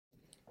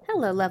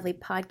Hello, lovely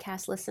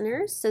podcast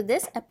listeners. So,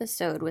 this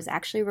episode was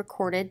actually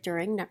recorded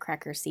during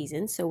Nutcracker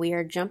season, so we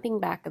are jumping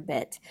back a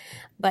bit.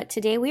 But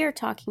today we are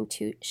talking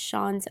to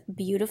Sean's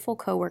beautiful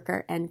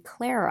coworker and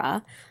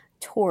Clara,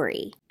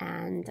 Tori.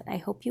 And I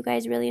hope you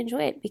guys really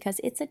enjoy it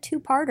because it's a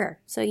two-parter.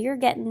 So, you're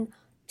getting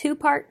two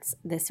parts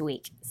this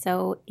week.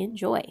 So,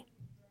 enjoy.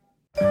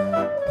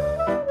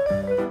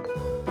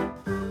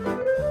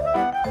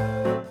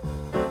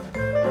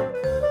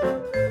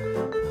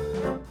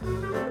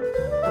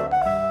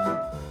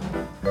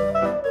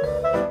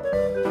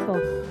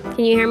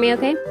 Can you hear me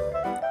okay?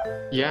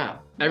 Yeah.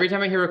 Every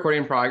time I hear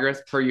recording in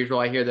progress, per usual,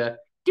 I hear the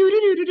do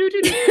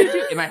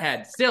in my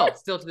head. Still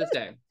to this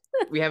day.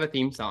 We have a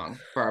theme song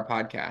for our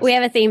podcast. We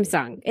have a theme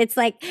song. It's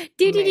like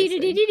do.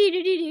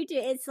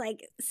 It's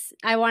like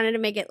I wanted to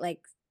make it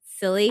like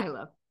silly. I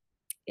love.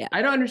 Yeah.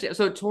 I don't understand.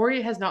 So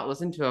Tori has not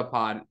listened to a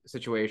pod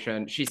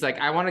situation. She's like,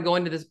 I want to go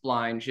into this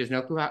blind. She has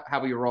no clue how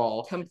we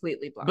roll.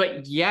 Completely blind.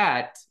 But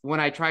yet, when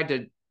I tried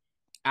to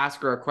ask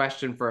her a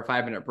question for a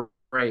 5-minute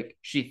break,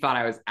 she thought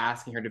I was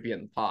asking her to be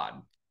in the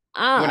pod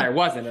when I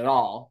wasn't at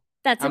all.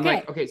 That's okay. I'm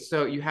like, okay,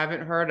 so you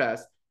haven't heard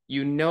us,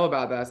 you know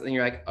about us, and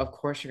you're like, of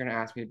course you're gonna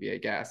ask me to be a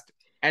guest,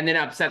 and then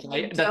upset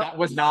that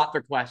was not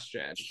the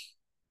question.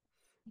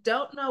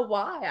 Don't know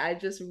why. I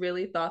just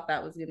really thought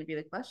that was gonna be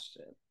the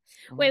question.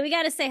 Wait, we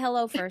got to say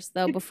hello first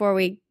though before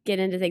we get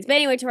into things. But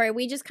anyway, Tori,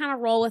 we just kind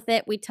of roll with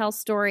it. We tell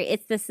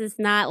story. This is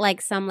not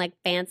like some like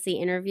fancy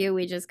interview.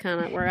 We just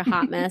we're a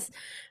hot mess,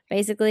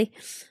 basically.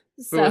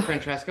 So but with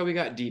Francesca, we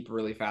got deep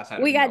really fast.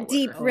 We got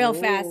deep real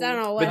fast. I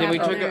don't know what happened.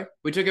 But then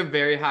we took a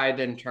very high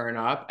then turn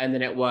up, and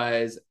then it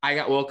was I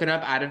got woken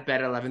up out of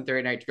bed at 11:30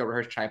 at night to go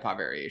rehearse Chai Pa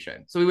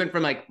Variation. So we went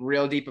from like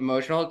real deep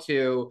emotional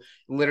to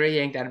literally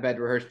yanked out of bed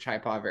to rehearse Chai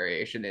Pa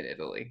Variation in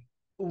Italy.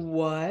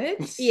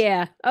 What?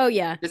 Yeah. Oh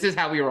yeah. This is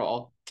how we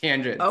roll.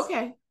 Tangents.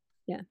 Okay.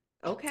 Yeah.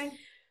 Okay.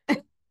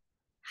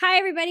 Hi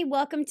everybody.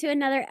 Welcome to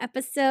another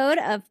episode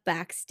of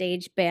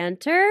Backstage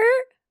Banter.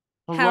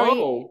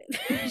 Hello.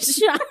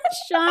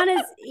 Sean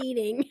is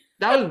eating.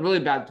 That was really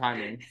bad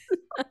timing.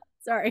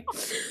 Sorry.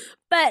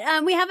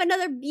 But we have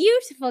another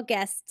beautiful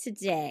guest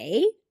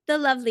today, the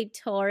lovely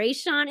Tori.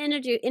 Sean,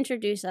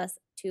 introduce us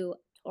to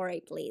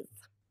Tori, please.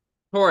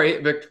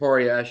 Tori,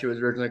 Victoria, she was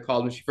originally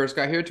called when she first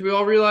got here, till we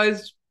all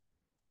realized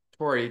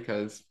Tori,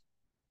 because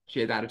she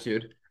has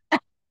attitude.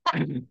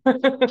 New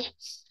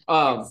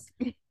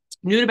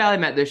to Ballet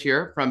met this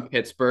year from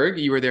Pittsburgh.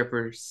 You were there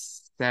for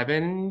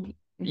 7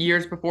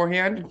 years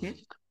beforehand. Mm-hmm.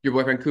 Your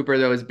boyfriend Cooper,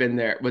 though,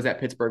 was at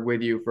Pittsburgh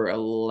with you for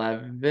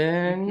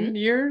 11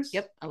 years.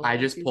 Yep. I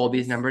just pulled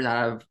these numbers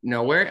out of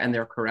nowhere, and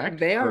they're correct.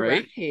 They are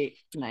right.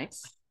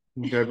 Nice.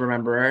 Good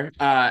rememberer.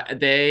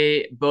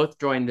 They both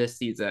joined this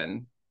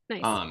season.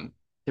 Nice.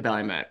 To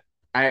Ballet Met.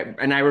 I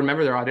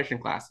remember their audition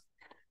class.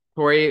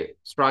 Tori,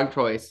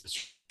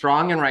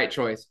 strong and right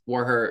choice,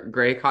 wore her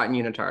gray cotton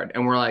unitard,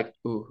 and we're like,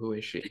 ooh, who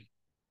is she?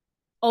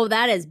 Oh,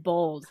 that is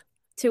bold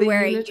to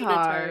wear a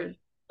unitard.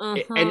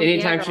 And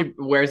anytime she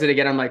wears it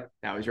again, I'm like,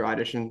 that was your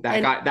audition.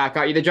 That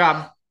got you the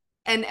job.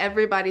 And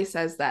everybody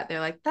says that. They're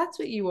like, that's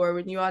what you wore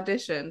when you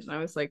auditioned. And I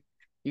was like,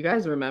 you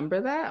guys remember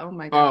that? Oh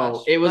my gosh.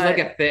 Oh, it was like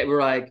a fit. We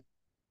were like,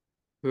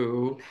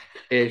 who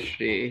is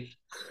she?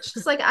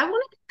 She's like, I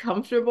want to be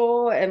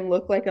comfortable and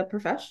look like a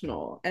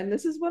professional. And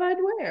this is what I'd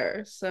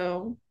wear.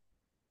 So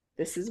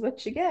this is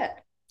what you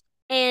get.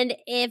 And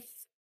if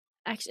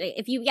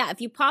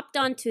you popped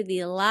onto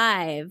the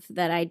live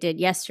that I did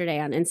yesterday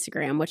on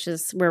Instagram, which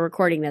is, we're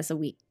recording this a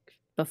week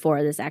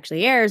before this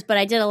actually airs, but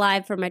I did a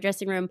live from my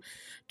dressing room.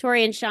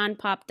 Tori and Sean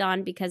popped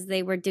on because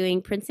they were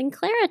doing Prince and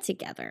Clara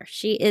together.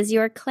 She is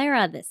your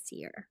Clara this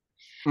year.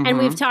 Mm-hmm. And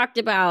we've talked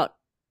about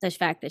the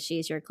fact that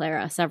she's your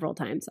Clara several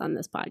times on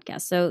this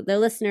podcast. So the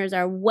listeners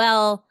are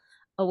well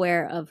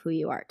aware of who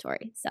you are,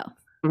 Tori. So,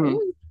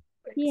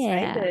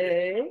 yeah.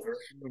 Excited.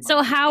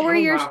 So how were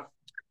your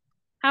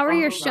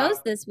shows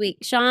this week?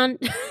 Sean's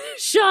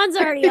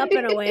already up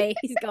and away.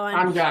 He's gone.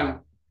 I'm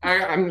done.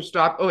 I'm gonna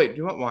stop. Oh wait, do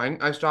you want wine?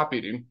 I stopped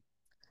eating.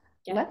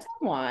 Yeah. Let's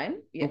have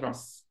wine. Yes. Okay.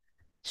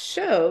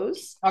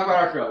 Shows. How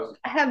about our shows?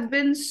 Have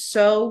been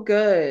so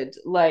good.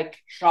 Like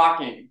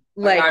shocking.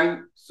 Like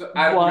I'm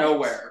out of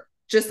nowhere.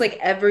 Just like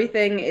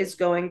everything is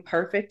going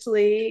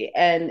perfectly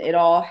and it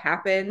all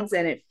happens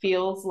and it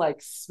feels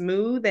like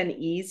smooth and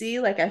easy.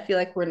 Like I feel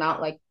like we're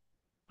not like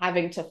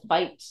having to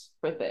fight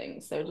for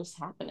things. They're just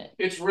happening.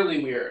 It's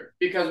really weird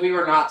because we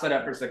were not set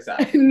up for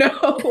success.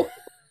 No.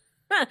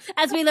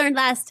 As we learned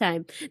last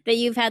time that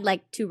you've had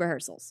like 2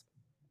 rehearsals.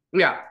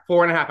 Yeah,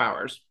 4.5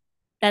 hours.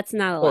 That's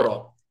not a total.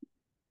 lot.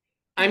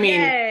 I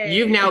mean,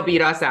 you've now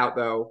beat us out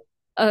though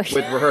with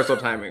rehearsal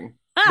timing.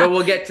 But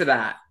we'll get to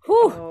that.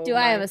 Whew, do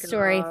I have a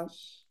story?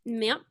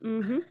 Yep.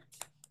 Mm-hmm.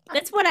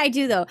 That's what I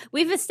do though.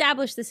 We've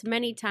established this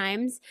many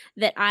times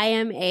that I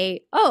am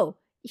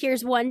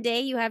here's one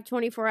day you have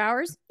 24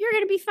 hours, you're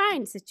going to be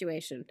fine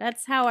situation.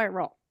 That's how I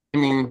roll. I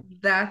mean,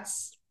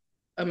 that's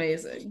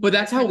amazing. But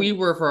that's how we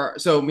were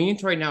so me and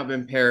Troy now have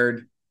been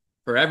paired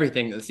for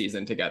everything this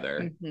season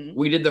together. Mm-hmm.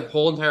 We did the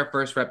whole entire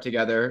first rep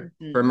together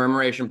for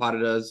Murmuration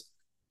Patadas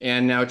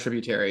and now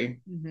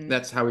tributary. Mhm.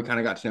 That's how we kind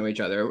of got to know each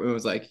other. It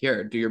was like,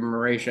 here, do your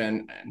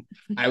memoration. And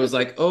I was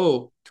like,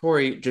 oh,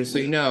 Tori, just so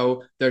you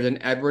know, there's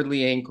an Edward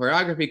Liang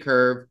choreography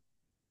curve.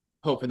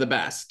 Hope for the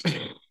best.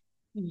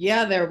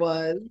 Yeah, there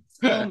was.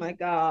 Oh my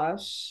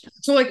gosh.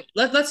 So like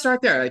let's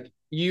start there. Like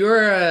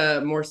you're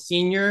a more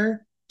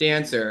senior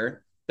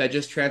dancer that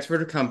just transferred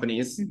to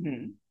companies.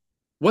 Mhm.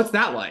 What's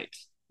that like?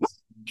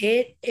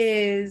 It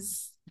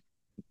is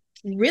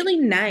really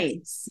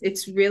nice.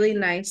 It's really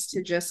nice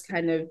to just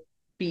kind of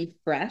be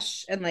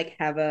fresh and like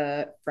have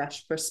a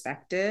fresh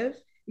perspective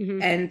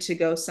Mhm. and to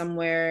go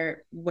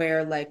somewhere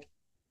where like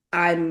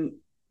I'm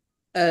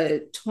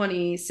a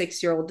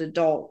 26-year-old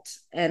adult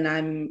and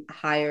I'm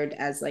hired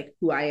as like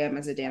who I am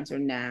as a dancer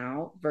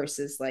now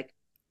versus like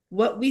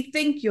what we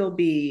think you'll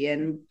be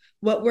and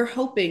what we're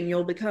hoping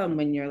you'll become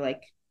when you're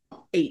like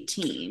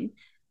 18.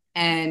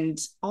 And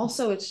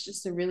also it's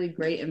just a really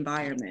great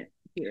environment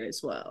here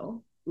as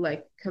well.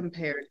 Like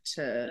compared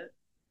to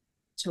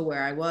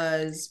where I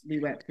was, we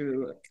went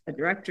through a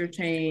director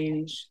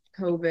change,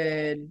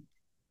 COVID.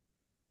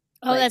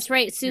 Oh, Like that's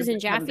right. has Susan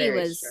become Jaffe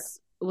very strict.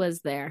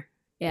 was there.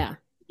 Yeah.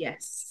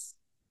 Yes.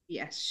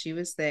 Yes, she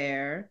was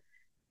there.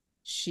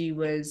 She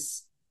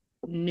was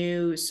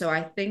new. So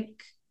I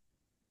think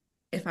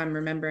if I'm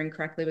remembering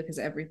correctly, because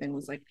everything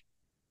was like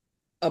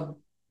a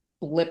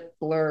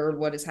blur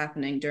what is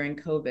happening during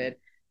COVID,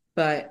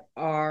 but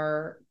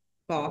our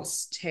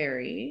boss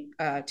Terry,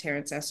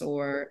 Terrence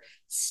Essor,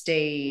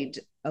 stayed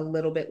a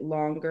little bit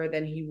longer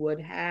than he would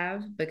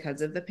have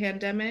because of the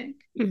pandemic.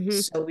 Mhm.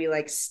 So we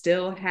like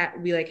still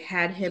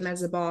had him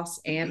as a boss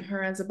and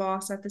her as a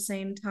boss at the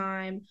same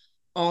time,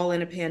 all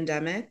in a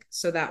pandemic.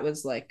 So that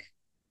was like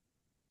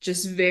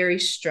just very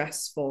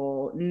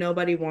stressful.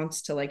 Nobody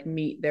wants to like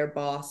meet their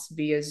boss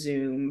via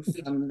Zoom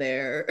from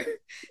their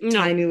No.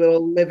 tiny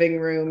little living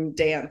room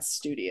dance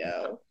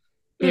studio.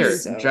 Here,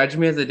 So judge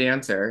me as a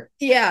dancer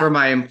yeah, for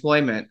my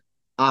employment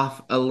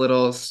off a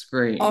little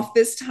screen. off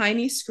this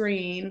tiny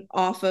screen,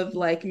 off of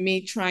like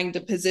me trying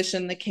to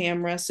position the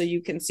camera so you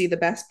can see the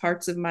best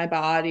parts of my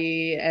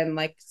body and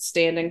like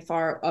standing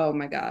far. Oh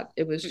my God.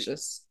 It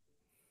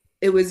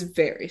was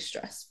very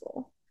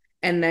stressful.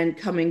 And then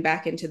coming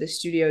back into the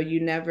studio,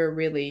 you never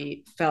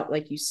really felt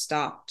like you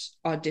stopped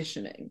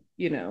auditioning,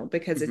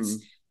 because it's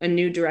a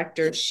new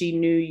director. She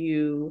knew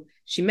you,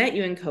 she met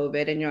you in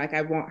COVID, and you're like,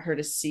 I want her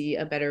to see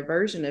a better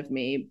version of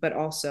me, but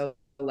also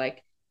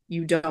like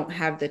you don't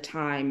have the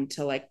time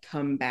to like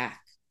come back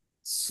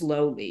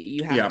slowly.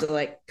 You have to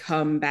like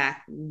come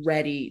back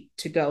ready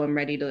to go and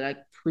ready to like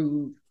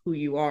prove who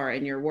you are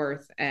and your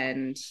worth.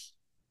 And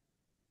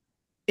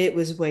it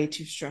was way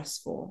too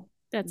stressful.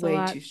 That's way a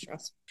lot. too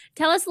stressful.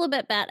 Tell us a little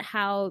bit about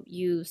how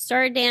you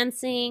started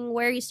dancing,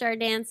 where you started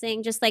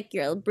dancing, just like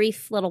your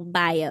brief little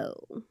bio.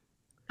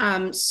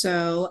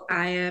 So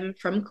I am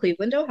from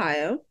Cleveland,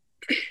 Ohio.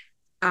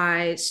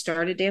 I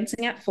started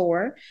dancing at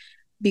 4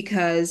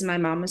 because my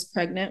mom was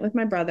pregnant with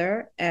my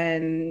brother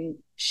and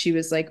she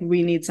was like,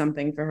 we need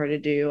something for her to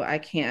do. I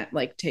can't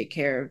like take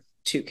care of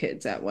 2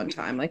 kids at one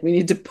time. Like we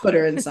need to put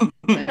her in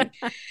something.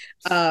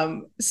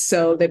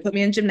 So they put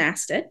me in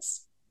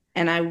gymnastics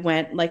and I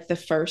went like the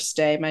first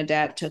day my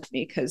dad took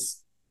me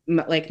because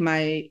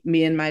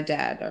me and my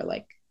dad are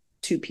like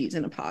 2 peas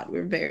in a pod. We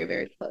were very,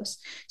 very close.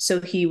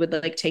 So he would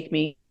like take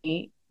me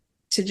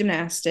to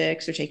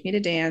gymnastics or take me to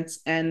dance.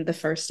 And the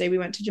first day we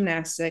went to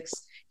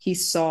gymnastics, he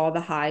saw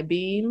the high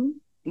beam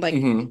like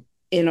in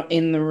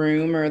the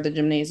room or the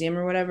gymnasium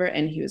or whatever.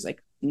 And he was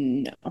like,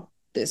 no,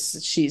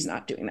 she's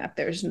not doing that.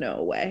 There's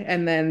no way.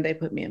 And then they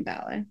put me in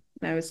ballet.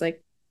 And I was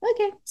like,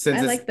 okay,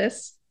 I like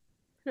this.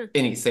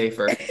 Any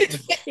safer?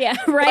 Yeah,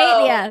 right?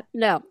 Well, yeah,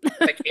 no.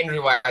 Like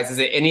injury-wise, is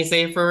it any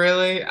safer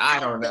really? I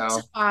don't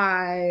know.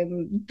 I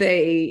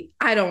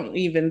don't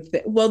even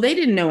well, they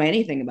didn't know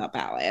anything about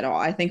ballet at all.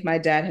 I think my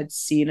dad had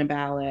seen a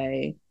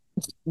ballet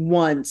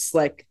once,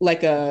 like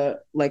an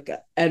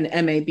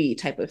MAB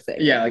type of thing.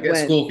 Yeah, like a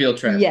school field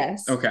trip.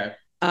 Yes. Okay.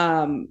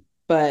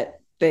 But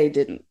they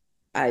didn't.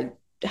 I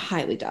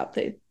highly doubt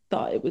they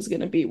thought it was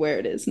going to be where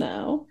it is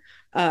now.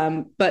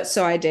 But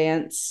so I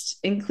danced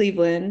in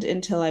Cleveland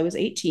until I was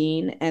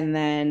 18. And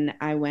then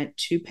I went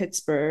to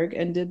Pittsburgh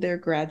and did their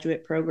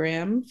graduate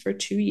program for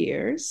 2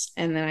 years.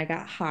 And then I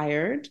got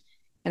hired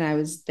and I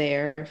was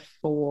there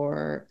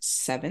for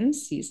 7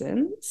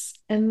 seasons.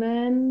 And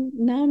then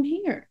now I'm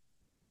here.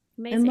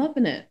 Amazing. And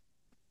loving it.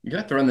 You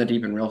got thrown in the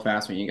deep end real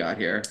fast when you got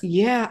here.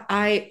 Yeah,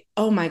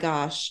 oh my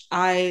gosh.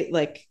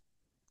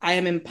 I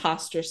am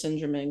imposter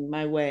syndroming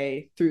my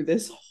way through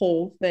this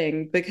whole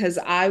thing because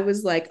I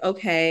was like,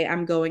 okay,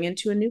 I'm going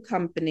into a new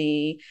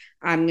company.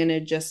 I'm going to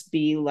just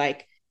be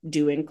like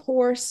doing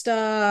core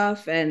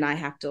stuff and I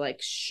have to like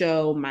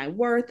show my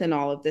worth and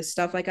all of this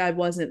stuff. Like I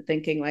wasn't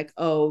thinking like,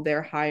 oh,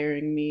 they're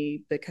hiring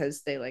me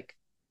because they like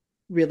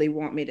really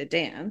want me to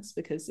dance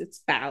because it's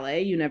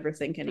ballet. You never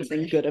think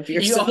anything good of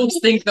yourself. You always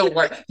think the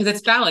worst because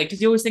it's ballet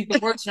because you always think the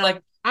worst. You're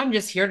like, I'm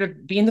just here to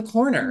be in the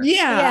corner.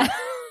 Yeah.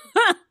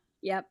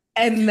 Yep.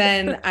 And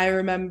then I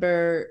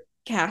remember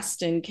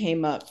casting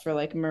came up for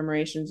like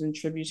Murmurations and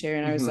Tributary,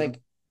 and I was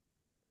like,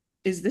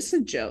 is this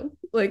a joke?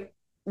 Like,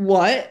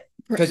 what?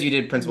 Because you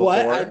did principal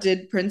What? 4? I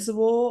did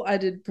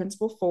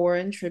principal 4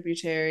 and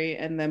tributary,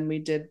 and then we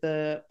did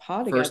the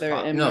paw First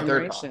together paw. in No,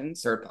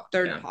 Murmurations. third paw.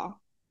 Third Yeah. paw.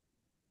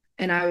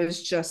 And I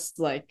was just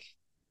like,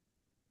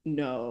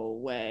 no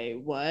way,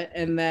 what?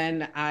 And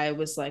then I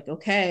was like,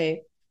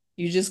 okay,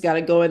 you just got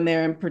to go in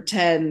there and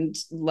pretend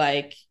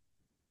like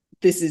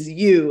this is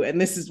you and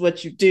this is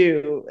what you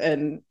do.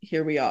 And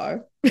here we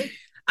are.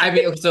 I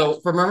mean, so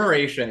for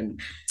Murmuration,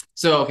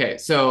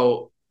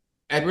 so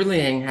Edward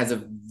Liang has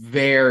a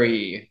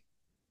very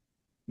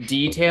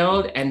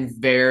detailed and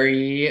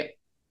very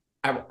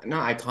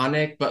not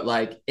iconic, but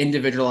like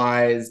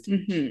individualized,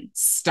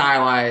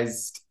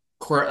 stylized,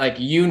 like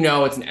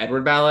it's an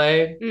Edward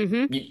ballet.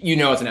 You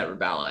know it's an Edward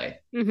ballet.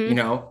 You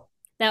know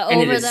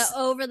that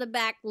over the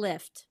back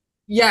lift.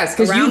 Yes,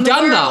 because you've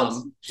done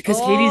them. Because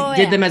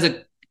Katie did them as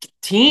a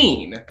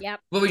teen. Yep.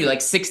 What were you, like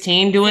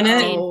 16 doing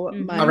it?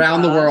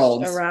 Around the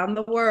world. Around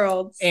the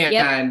world.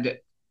 And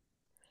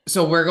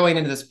so we're going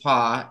into this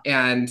paw,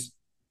 and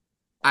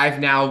I've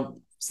now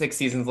 6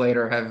 seasons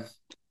later have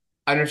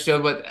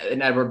understood what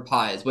an Edward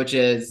paw is, which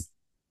is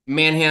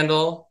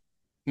manhandle,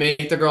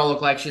 make the girl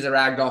look like she's a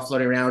rag doll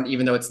floating around,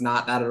 even though it's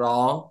not that at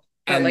all.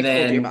 But and like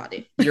then hold your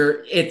body.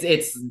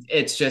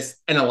 it's just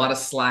and a lot of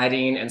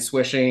sliding and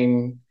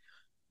swishing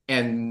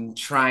and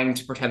trying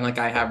to pretend like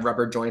I have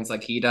rubber joints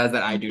like he does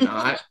that I do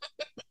not.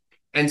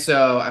 And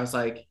so I was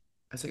like,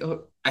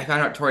 oh, I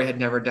found out Tori had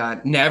never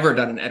done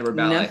an Edward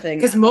ballet.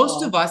 Because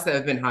most of us that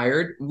have been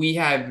hired, we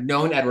have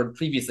known Edward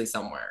previously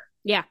somewhere.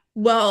 Yeah.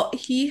 Well,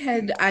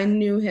 I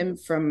knew him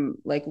from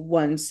like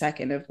 1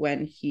 second of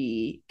when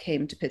he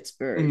came to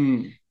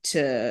Pittsburgh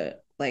to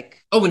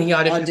like. Oh, when he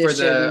auditioned for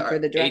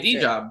the director.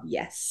 AD job.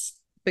 Yes.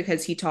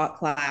 Because he taught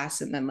class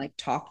and then like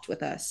talked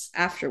with us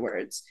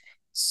afterwards.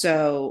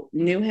 So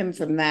knew him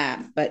from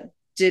that, but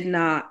did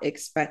not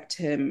expect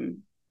him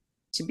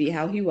to be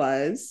how he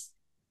was.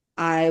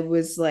 I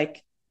was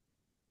like,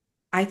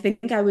 I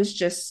think I was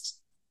just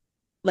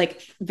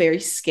like very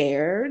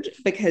scared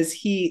because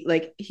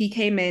he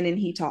came in and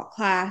he taught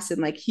class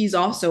and like he's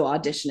also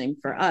auditioning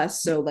for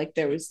us. So like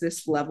there was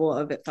this level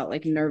of it felt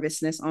like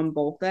nervousness on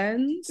both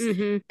ends.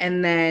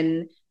 And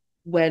then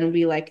when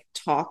we like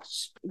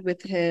talked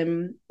with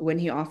him, when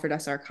he offered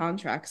us our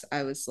contracts,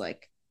 I was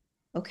like,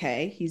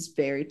 okay, he's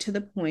very to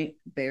the point,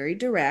 very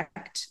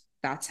direct.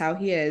 That's how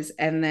he is.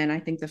 And then I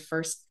think the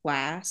first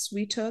class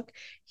we took,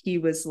 he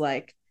was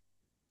like,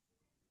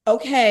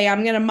 okay,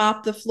 I'm going to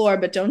mop the floor,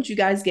 but don't you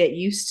guys get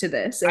used to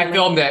this. And I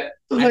filmed it.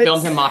 I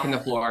filmed him mopping the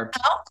floor.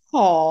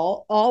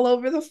 Alcohol all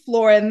over the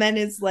floor. And then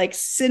it's like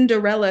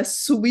Cinderella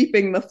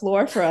sweeping the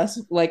floor for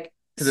us, like,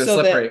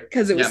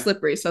 because it was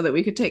slippery so that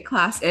we could take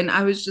class. And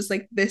I was just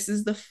like, this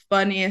is the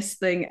funniest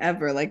thing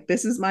ever. Like,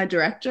 this is my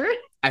director.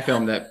 I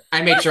filmed it.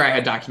 I made sure I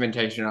had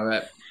documentation of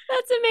it.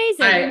 That's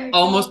amazing. I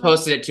almost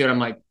posted it too, and I'm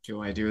like,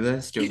 do I do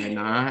this? Do I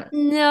not?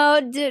 No,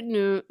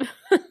 didn't.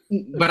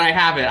 But I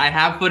have it. I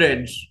have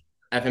footage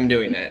of him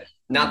doing it.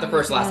 Not the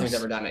last time he's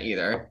ever done it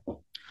either.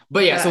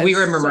 But yeah, so we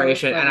were in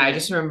Murmuration, and I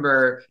just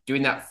remember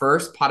doing that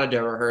first pas de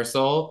deux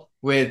rehearsal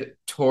with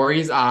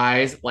Tori's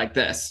eyes like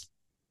this.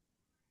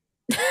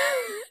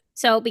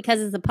 So because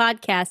it's a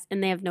podcast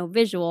and they have no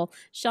visual,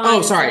 Sean.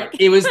 Oh, sorry.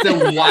 It was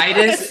the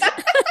widest.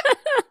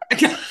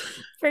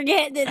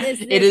 Forget that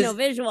there's no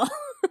visual.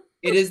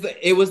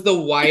 It was the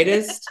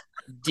widest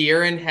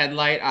deer in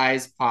headlight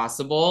eyes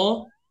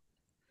possible.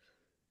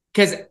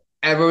 Because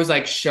everyone was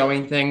like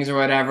showing things or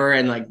whatever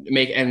and like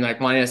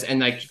wanting us.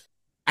 And like,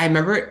 I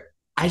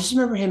just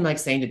remember him like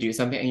saying to do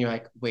something and you're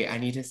like, wait, I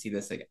need to see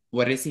this again.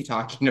 What is he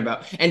talking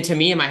about? And to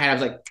me in my head, I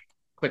was like,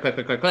 click, click,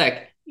 click, click,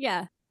 click.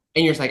 Yeah.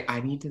 And you're just like,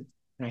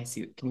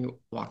 can we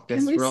walk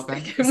this real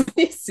fast? Can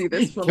we see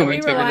this? Can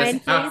we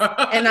rewind, please?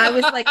 And I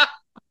was like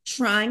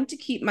trying to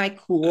keep my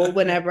cool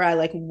whenever I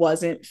like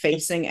wasn't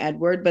facing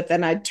Edward, but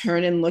then I'd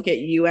turn and look at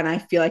you and I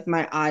feel like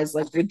my eyes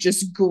like would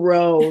just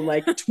grow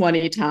like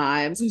 20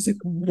 times. I was like,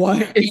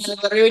 what? It's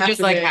literally just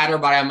like had her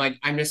body. I'm like,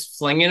 I'm just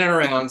slinking it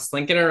around,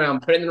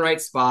 put it in the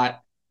right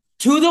spot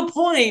to the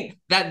point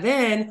that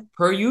then,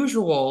 per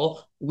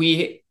usual,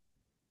 we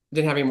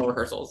didn't have any more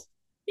rehearsals.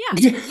 Yeah,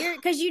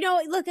 because you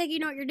look like you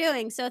know what you're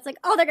doing. So it's like,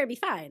 oh, they're going to be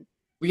fine.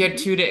 We had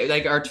 2 days,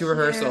 like our 2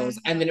 rehearsals.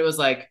 And then it was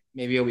like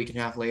maybe a week and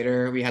a half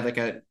later, we had like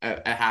a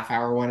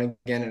half-hour one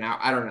again, and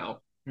I don't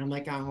know. And I'm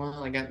like, oh,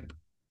 well,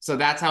 so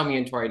that's how me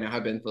and Tori now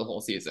have been for the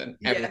whole season.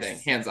 Everything,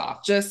 hands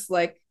off. Just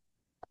like,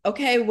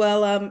 okay,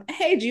 well,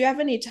 hey, do you have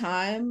any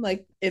time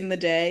like in the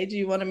day? Do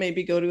you want to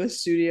maybe go to a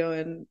studio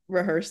and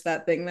rehearse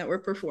that thing that we're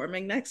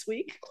performing next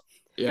week?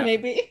 Yeah.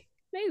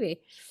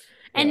 Maybe.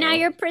 And now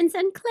you're Prince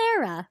and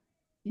Clara.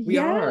 We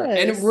are,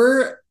 and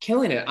we're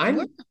killing it.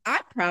 I'm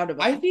proud of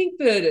us. I think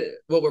that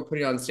what we're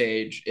putting on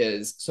stage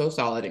is so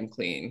solid and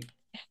clean.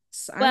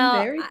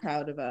 I'm very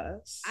proud of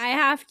us.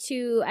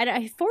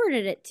 I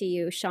forwarded it to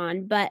you,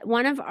 Sean, but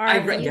one of our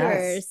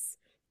viewers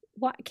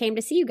came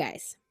to see you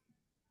guys.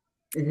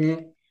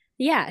 Mm-hmm.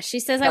 Yeah,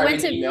 she says, I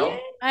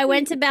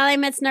went to Ballet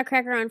Metz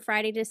Nutcracker on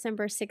Friday,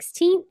 December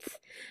 16th.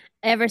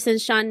 Ever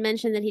since Sean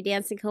mentioned that he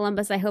danced in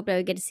Columbus, I hoped I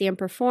would get to see him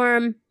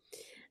perform.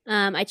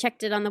 I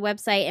checked it on the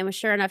website and was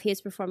sure enough he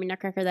was performing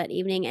Nutcracker that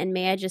evening. And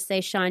may I just say,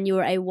 Sean, you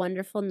were a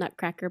wonderful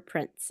Nutcracker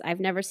prince. I've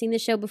never seen the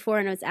show before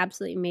and it was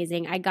absolutely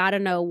amazing. I gotta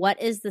know,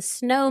 what is the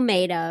snow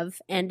made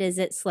of and is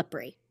it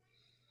slippery?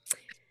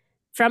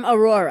 From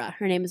Aurora.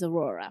 Her name is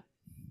Aurora.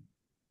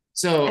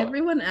 So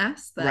everyone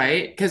asked that,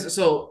 right? Because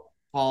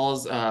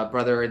Paul's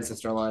brother and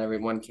sister-in-law and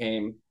everyone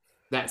came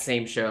that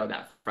same show,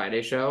 that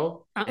Friday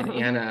show, and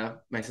Anna,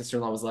 my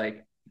sister-in-law, was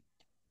like,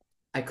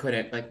 I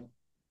couldn't, like,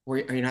 are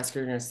you not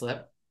scared you're gonna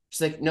slip?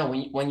 She's like, no,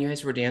 when you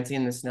guys were dancing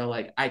in the snow,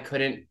 like, I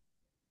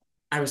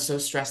was so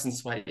stressed and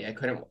sweaty, I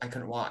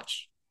couldn't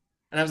watch.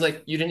 And I was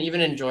like, you didn't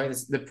even enjoy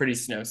the pretty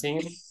snow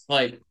scene?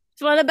 Like,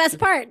 it's one of the best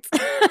parts.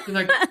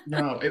 like,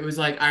 no, it was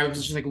like, I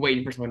was just like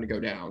waiting for someone to go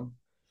down.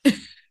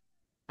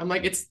 I'm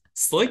like, it's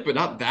slick, but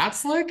not that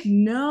slick.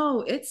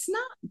 No, it's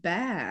not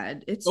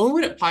bad. It's only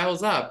when it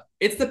piles up.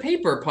 It's the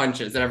paper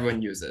punches that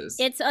everyone uses.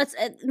 It's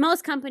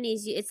most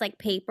companies, it's like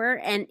paper.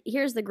 And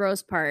here's the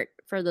gross part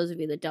for those of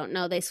you that don't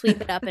know: they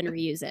sweep it up and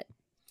reuse it.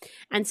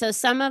 And so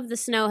some of the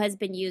snow has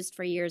been used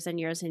for years and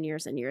years and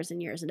years and years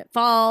and years, and it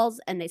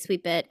falls, and they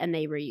sweep it and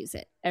they reuse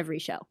it every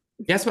show.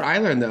 Guess what I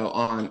learned though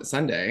on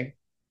Sunday?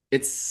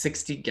 It's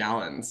 60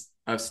 gallons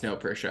of snow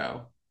per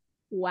show.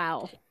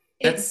 Wow.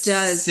 That's it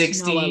does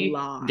 60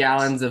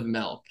 gallons of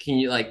milk. Can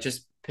you like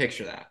just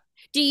picture that?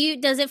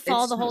 Does it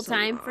fall the whole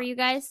time for you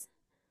guys?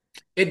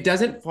 It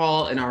doesn't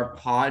fall in our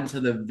pod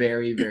until the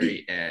very,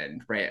 very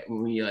end, right?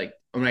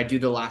 When I do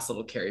the last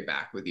little carry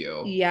back with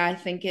you. Yeah, I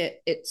think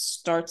it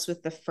starts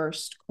with the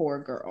first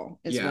core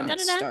girl is when it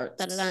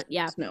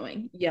starts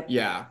snowing. Yep.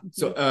 Yeah.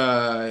 So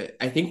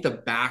I think the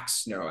back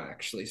snow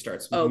actually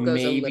starts goes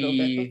a little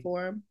bit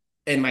before.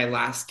 In my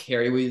last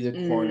carry with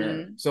the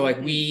corner. So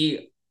like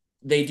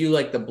they do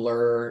like the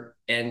blur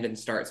end and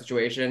start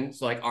situation.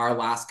 So like our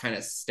last kind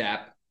of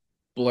step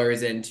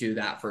blurs into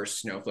that first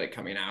snowflake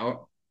coming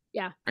out.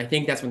 Yeah. I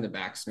think that's when the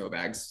back snow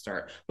bags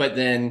start. But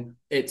then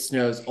it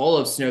snows, all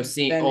of snow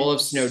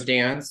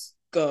dance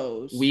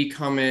goes. We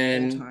come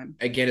in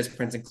again as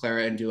Prince and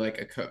Clara and do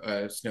like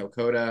a snow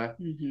coda.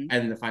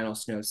 And the final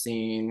snow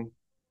scene,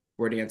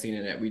 we're dancing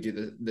in it. We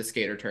do the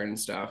skater turn and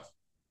stuff.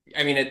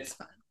 I mean, it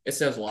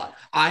snows a lot.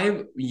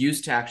 I'm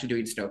used to actually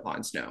doing snow pod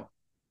in snow.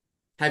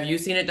 Have you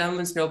seen it done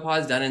when snow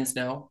pod's done in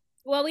snow?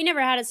 Well, we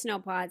never had a snow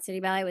pod. City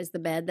Ballet was the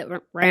bed that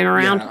ran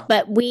around,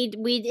 but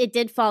it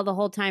did fall the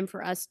whole time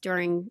for us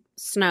during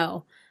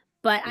snow.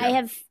 But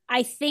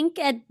I think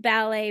at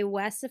Ballet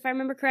West, if I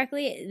remember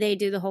correctly, they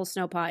do the whole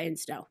snow pod in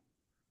snow.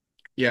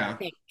 Yeah.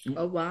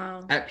 Oh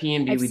wow. At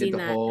P&B we did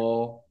the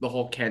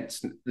whole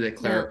Kent, the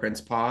Clara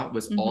Prince paw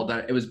was all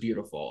done. It was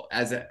beautiful.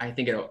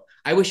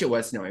 I wish it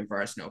was snowing for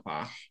our snow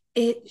paw.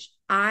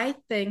 I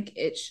think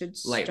it should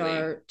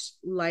start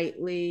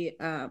lightly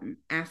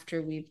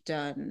after we've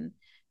done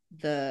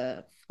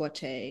the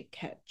forte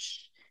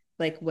catch.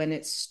 Like when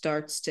it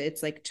starts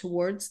it's like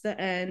towards the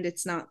end,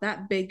 it's not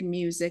that big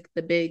music,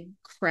 the big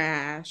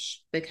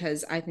crash,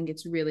 because I think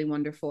it's really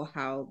wonderful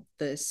how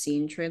the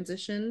scene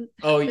transition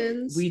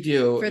happens. We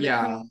do.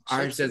 Yeah.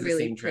 Ours does really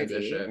the scene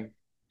transition.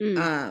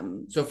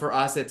 So for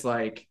us, it's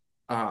like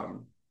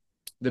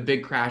the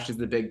big crash is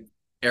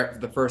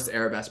the first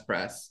Arabesque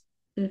press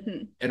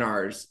in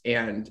ours.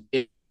 And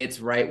it's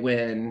right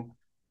when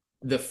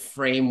the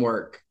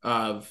framework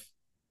of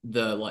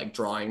the like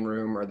drawing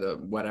room or the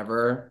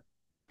whatever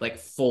like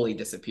fully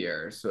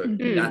disappears. So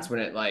that's when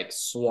it like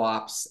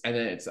swaps and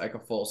then it's like a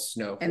full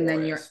snow forest. And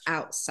then you're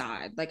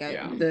outside. Like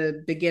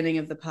the beginning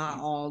of the pot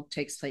all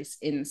takes place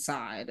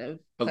inside of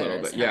a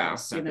little bit.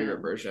 House, that bigger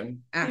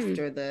version.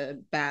 After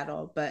the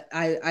battle. But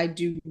I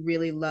do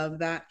really love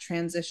that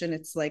transition.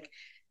 It's like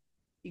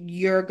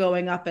you're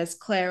going up as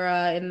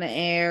Clara in the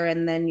air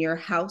and then your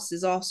house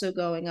is also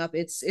going up.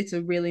 It's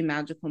a really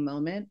magical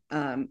moment.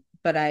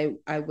 But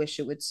I wish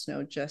it would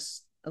snow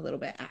just a little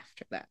bit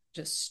after that,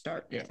 just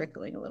start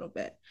trickling a little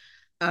bit.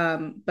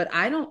 But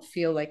I don't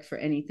feel like for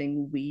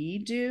anything we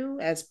do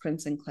as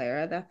Prince and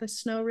Clara that the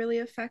snow really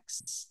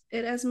affects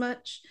it as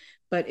much.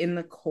 But in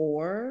the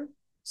core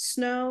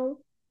snow,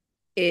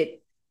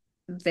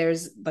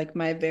 there's like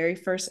my very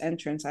first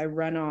entrance, I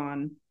run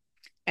on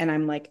and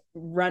I'm like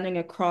running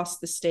across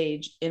the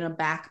stage in a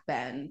back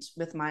bend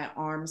with my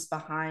arms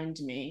behind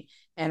me.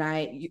 And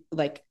I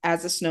like,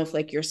 as a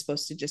snowflake, you're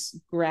supposed to just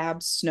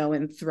grab snow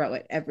and throw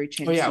it every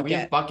chance you get. We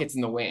have buckets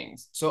in the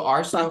wings. So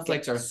our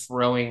snowflakes are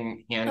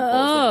throwing handfuls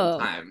all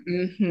the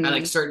time. At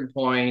like certain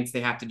points,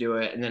 they have to do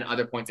it. And then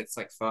other points, it's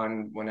like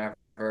fun whenever.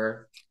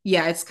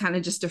 Yeah, it's kind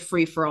of just a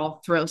free for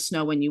all, throw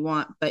snow when you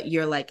want. But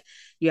you're like,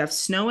 you have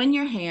snow in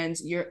your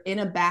hands. You're in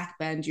a back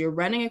bend. You're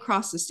running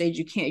across the stage.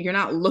 You're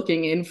not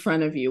looking in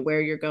front of you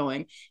where you're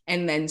going.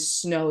 And then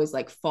snow is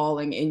like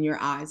falling in your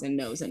eyes and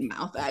nose and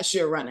mouth as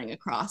you're running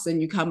across. And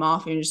you come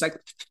off and you're just like,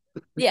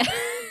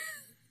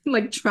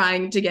 like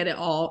trying to get it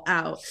all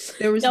out.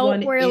 There was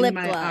one in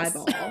my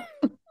eyeball.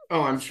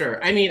 Oh, I'm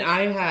sure. I mean,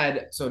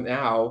 so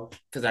now,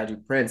 because I do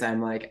prints,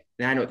 I'm like,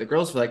 now I know what the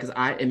girls feel like,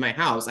 because in my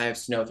house, I have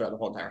snow throughout the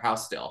whole entire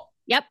house still.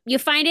 Yep. You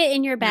find it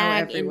in your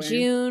bag in everywhere.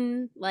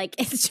 June. Like,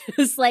 it's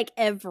just like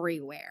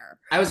everywhere.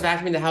 I was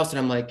vacuuming the house and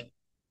I'm like,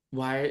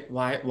 why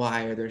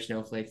are there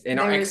snowflakes in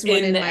There our was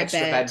one in the my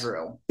extra bed.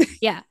 bedroom?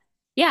 Yeah.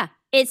 Yeah.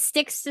 It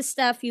sticks to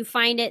stuff. You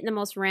find it in the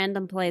most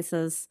random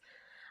places.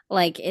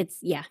 Like, it's,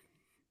 yeah.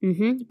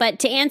 But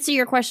to answer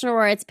your question,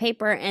 Aurora, it's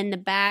paper, and the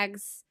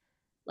bags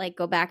like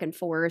go back and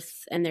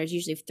forth, and there's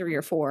usually 3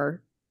 or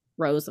 4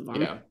 rows of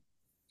them. Yeah.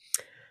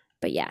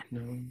 But yeah.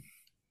 No.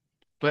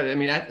 But I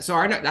mean, that's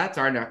our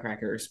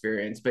Nutcracker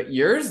experience. But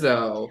yours,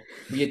 though,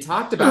 we had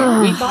talked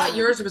about. We thought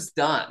yours was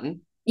done.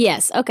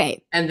 Yes.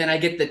 Okay. And then I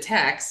get the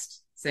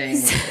text saying,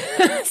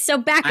 so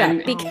back up,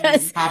 I'm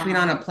because hopping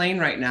on a plane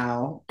right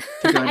now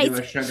to go do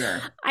a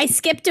sugar. I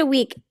skipped a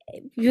week.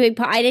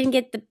 I didn't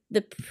get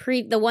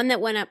the one that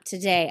went up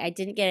today. I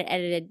didn't get it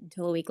edited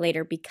until a week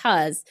later,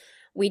 because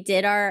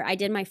I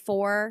did my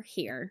 4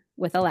 here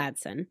with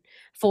Aladson,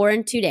 4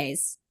 in 2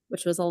 days,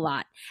 which was a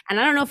lot. And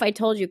I don't know if I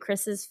told you,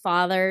 Chris's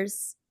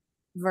father's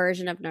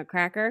version of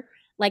Nutcracker,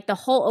 like the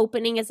whole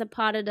opening is a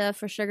pas de deux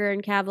for Sugar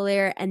and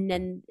Cavalier, and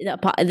then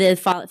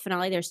the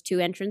finale, there's 2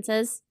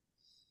 entrances.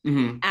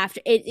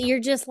 After it, you're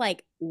just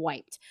like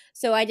wiped.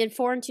 So I did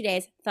 4 in 2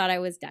 days, thought I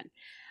was done.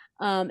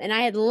 And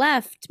I had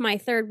left my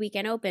 3rd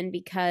weekend open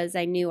because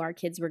I knew our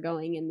kids were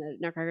going and the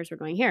Nutcrackers were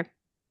going here.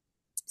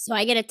 So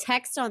I get a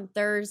text on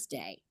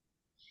Thursday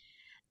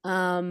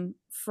from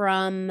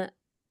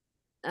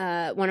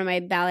one of my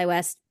Ballet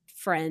West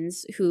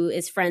friends who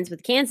is friends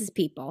with Kansas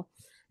people,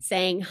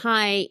 saying,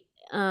 hi,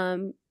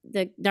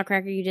 the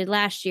Nutcracker you did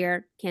last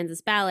year, Kansas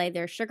Ballet,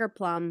 their Sugar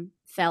Plum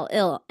fell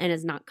ill and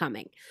is not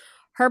coming.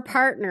 Her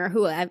partner,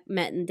 who I've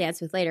met and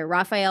danced with later,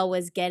 Raphael,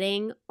 was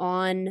getting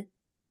on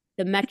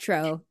the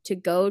metro to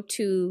go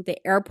to the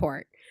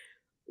airport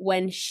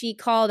when she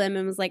called him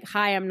and was like,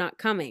 hi, I'm not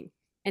coming.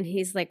 And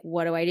he's like,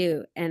 what do I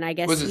do? And I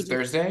guess was this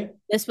Thursday?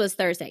 This was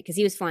Thursday, because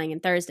he was flying in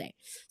Thursday.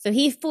 So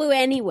he flew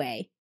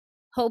anyway,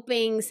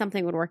 hoping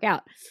something would work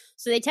out.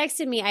 So they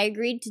texted me. I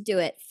agreed to do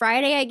it.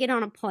 Friday, I get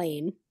on a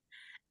plane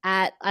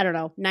at,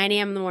 9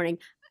 a.m. in the morning.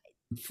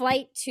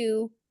 Flight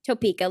to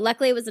Topeka.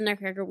 Luckily, it was a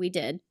Nutcracker we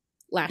did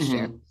last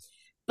year.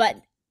 But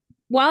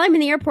while I'm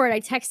in the airport, I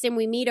text him.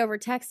 We meet over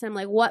text. And I'm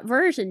like, what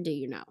version do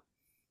you know?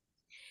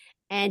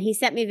 And he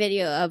sent me a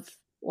video of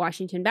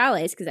Washington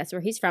Ballets, because that's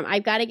where he's from.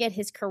 I've got to get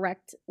his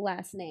correct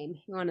last name.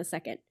 Hang on a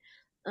second.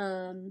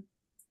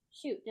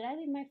 Shoot, did I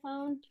leave my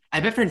phone? I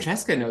bet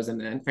Francesca knows him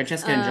then.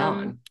 Francesca and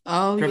John.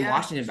 From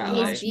Washington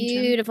Ballet. He's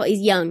beautiful. He's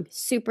young,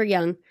 super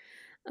young.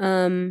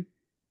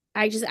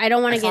 I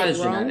don't want to get it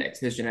wrong.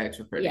 His genetics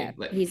were pretty. Yeah,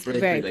 like, he's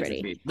really very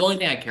pretty. The only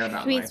thing I care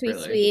about in life, Sweet,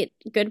 really. sweet.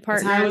 Good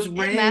partner. That's how I was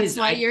raised. And that's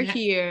why you're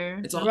here.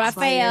 It's all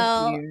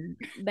Raphael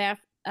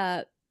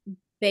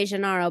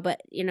Bejanaro,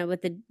 but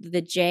with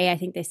the J, I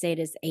think they say it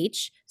is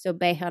H. So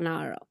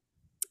Bejanaro.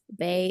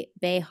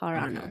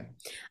 Bejarano.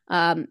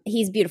 Okay.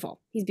 He's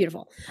beautiful.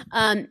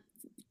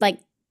 Like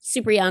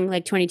super young,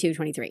 like 22,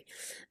 23.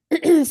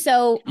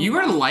 So you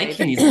were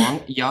liking these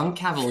young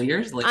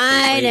cavaliers. Like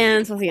I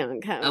dance with young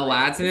cavaliers.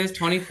 Aladson is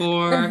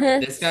 24.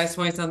 This guy's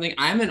 20 something.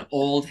 I'm an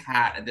old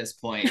hat at this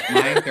point.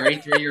 My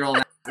 33-year-old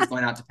is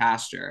going out to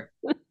pasture.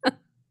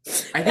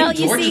 I think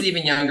George is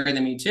even younger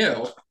than me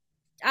too.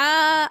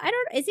 I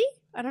don't. Is he?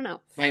 I don't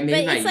know. Like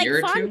maybe but it's like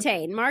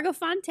Fontaine, Margot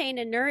Fontaine,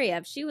 and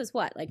Nureyev. She was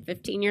what, like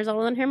 15 years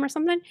older than him or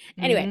something.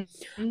 Anyway,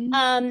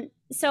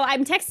 so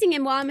I'm texting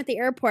him while I'm at the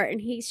airport, and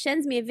he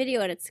sends me a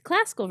video, and it's a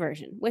classical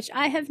version, which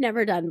I have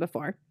never done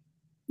before.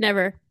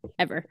 Never,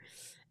 ever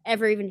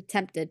even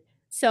attempted.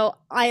 So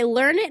I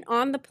learn it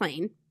on the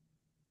plane.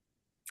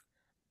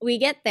 We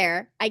get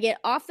there. I get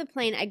off the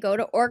plane. I go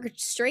to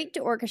straight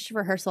to orchestra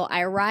rehearsal.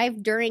 I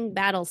arrive during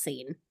battle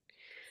scene.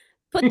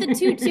 Put the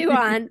tutu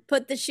on,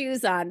 put the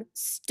shoes on,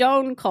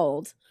 stone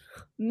cold,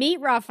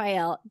 meet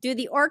Raphael, do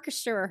the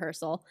orchestra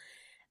rehearsal,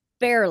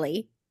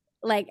 barely,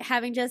 like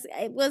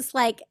it was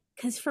like,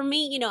 because for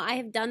me, I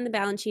have done the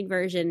Balanchine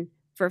version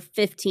for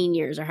 15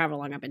 years or however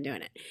long I've been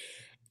doing it.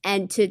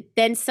 And to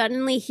then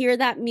suddenly hear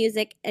that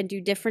music and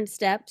do different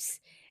steps,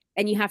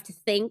 and you have to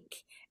think,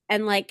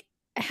 and like,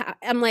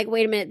 I'm like,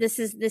 wait a minute, this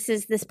is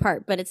this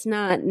part, but it's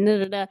not.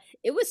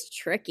 It was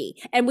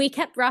tricky. And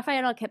Raphael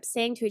and I kept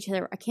saying to each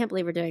other, I can't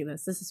believe we're doing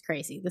this. This is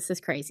crazy.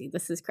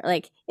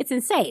 Like, it's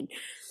insane.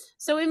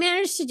 So we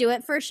managed to do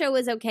it. First show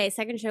was okay.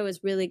 Second show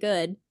was really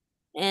good.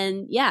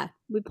 And yeah,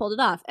 we pulled it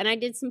off. And I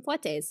did some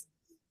Pointes,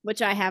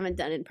 which I haven't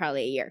done in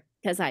probably a year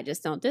because I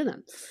just don't do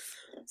them.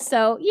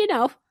 So,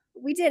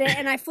 we did it.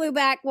 And I flew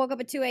back, woke up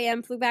at 2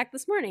 a.m., flew back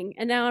this morning.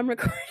 And now I'm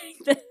recording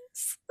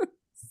this.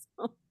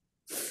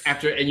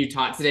 And you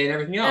taught today and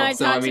everything else.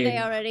 Today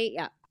already,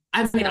 yeah.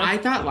 I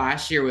thought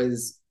last year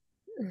was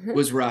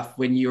rough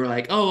when you were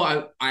like,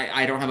 oh,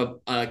 I don't have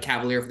a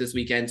Cavalier for this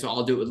weekend, so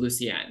I'll do it with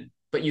Lucienne.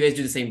 But you guys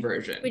do the same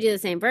version. We do the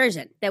same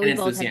version that we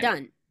both have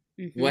done.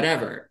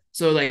 Whatever.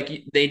 So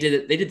like they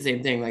did the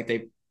same thing.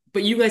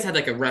 But you guys had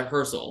like a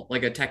rehearsal,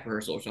 like a tech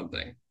rehearsal or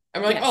something.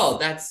 I'm like, oh,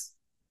 that's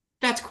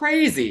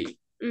crazy.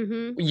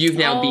 You've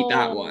now beat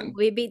that one.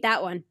 We beat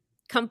that one.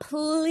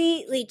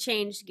 completely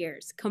changed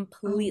gears.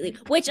 Completely.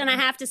 Which, and I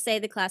have to say,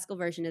 the classical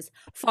version is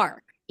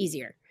far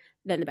easier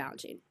than the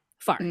Balanchine.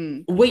 Far.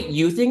 Wait,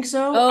 you think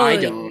so? Oh, I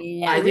don't.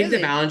 yeah. I think the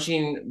Really?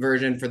 Balanchine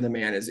version for the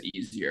man is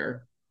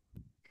easier.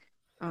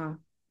 Oh.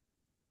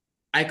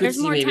 I could There's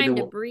see more maybe time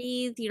to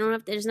breathe. You don't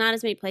have. There's not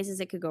as many places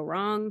it could go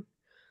wrong.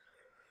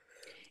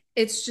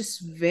 It's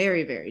just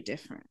very, very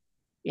different.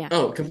 Yeah.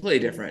 Oh, completely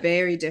different.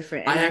 Very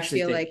different. And I I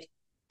actually feel think- like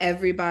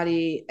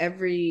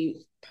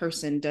every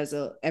person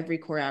every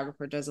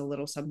choreographer does a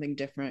little something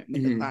different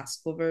with the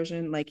classical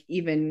version. Like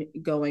even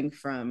going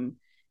from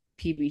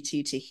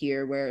PBT to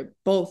here, where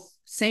both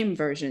same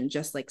version,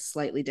 just like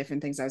slightly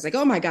different things. I was like,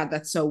 oh my God,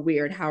 that's so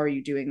weird. How are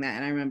you doing that?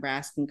 And I remember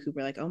asking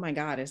Cooper, like, oh my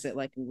God, is it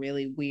like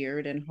really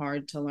weird and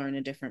hard to learn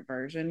a different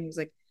version? He was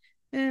like,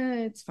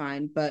 it's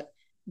fine. But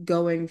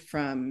going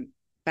from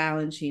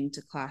Balanchine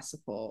to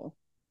classical,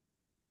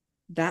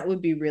 that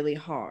would be really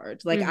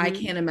hard. Like I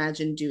can't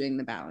imagine doing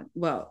the balance.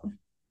 Well,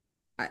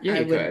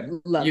 I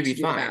would love to do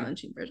the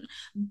Balanchine version,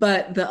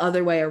 but the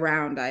other way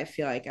around, I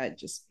feel like I'd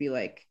just be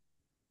like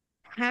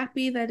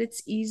happy that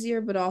it's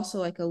easier, but also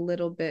like a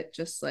little bit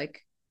just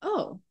like,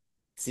 oh.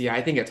 See,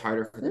 I think it's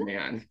harder for the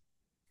man.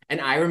 And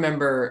I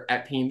remember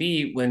at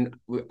P&B when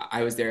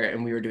I was there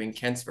and we were doing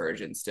Kent's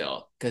version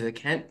still, because the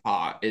Kent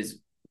paw is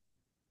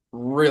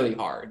really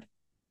hard.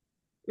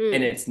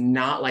 And it's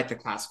not like the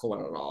classical one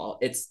at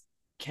all.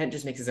 Kent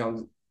just makes his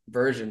own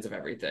versions of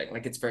everything.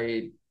 Like it's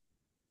very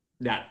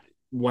that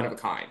one of a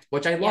kind,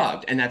 which I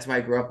loved. And that's what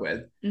I grew up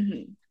with.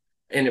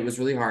 And it was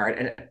really hard.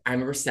 And I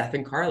remember Seth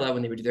and Carla,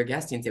 when they would do their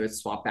guestings, they would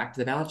swap back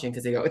to the Balanchine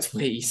because they go, it's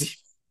way easier.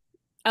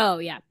 Oh,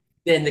 yeah.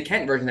 Then the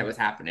Kent version that was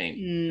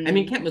happening. I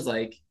mean, Kent was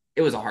like,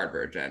 it was a hard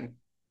version.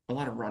 A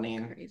lot of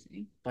running,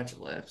 crazy, bunch of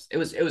lifts. It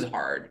was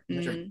hard.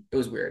 It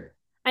was weird.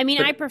 I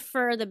mean, I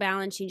prefer the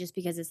Balanchine just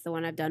because it's the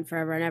one I've done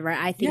forever and ever.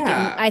 I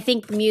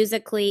think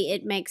musically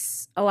it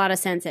makes a lot of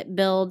sense. It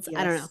builds. Yes.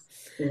 I don't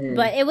know,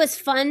 but it was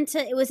fun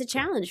it was a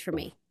challenge for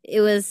me.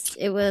 It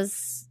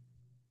was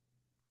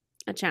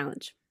a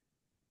challenge.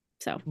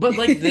 So, but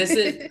like this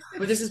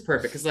is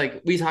perfect because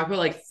like we talk about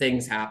like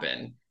things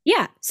happen.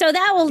 Yeah, so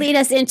that will lead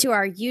us into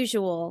our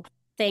usual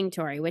thing,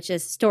 Tori, which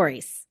is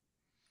stories.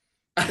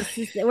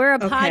 We're a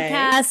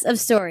podcast of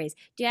stories.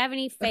 Do you have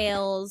any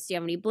fails? Do you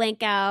have any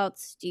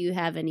blankouts? Do you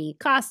have any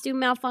costume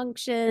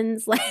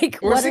malfunctions? Like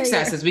or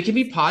successes? We can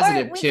be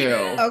positive too.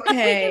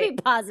 Okay, we can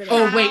be positive.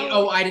 Oh wait,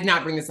 I did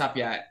not bring this up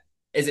yet.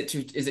 Is it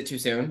too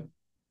soon?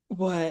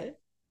 What?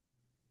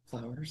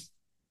 Flowers.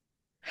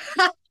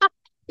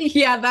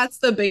 Yeah, that's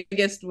the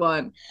biggest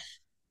one.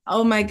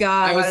 Oh my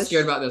God, I was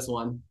scared about this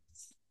one.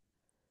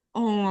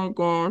 Oh my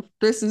gosh,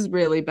 this is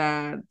really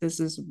bad. This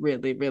is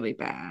really, really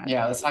bad.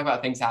 Yeah, let's talk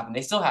about things happen.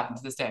 They still happen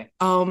to this day.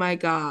 Oh my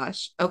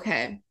gosh.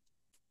 Okay.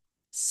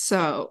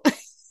 So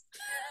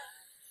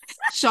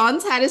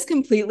Sean's head is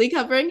completely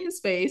covering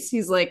his face.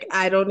 He's like,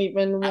 I don't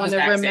even want to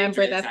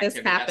remember that this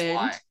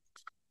happened.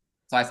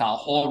 So I saw a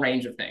whole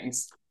range of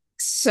things.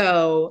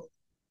 So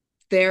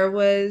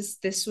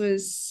this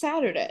was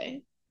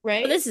Saturday,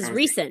 right? Oh, this is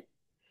recent.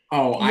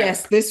 Oh,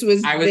 yes, this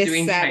was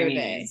doing Saturday.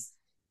 Chinese.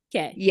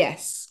 Okay.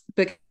 Yes,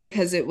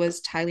 because it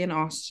was Tylee and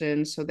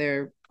Austin, so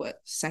they're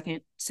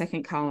second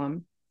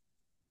column.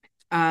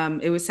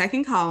 It was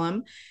second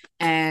column,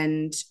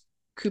 and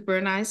Cooper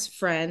and I's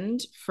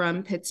friend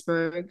from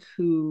Pittsburgh,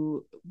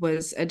 who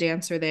was a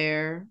dancer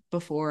there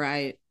before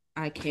I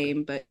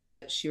came, but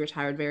she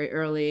retired very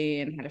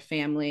early and had a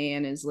family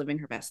and is living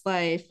her best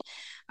life.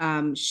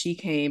 She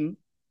came,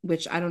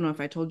 which I don't know if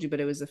I told you, but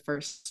it was the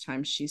first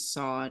time she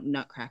saw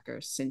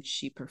Nutcracker since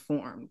she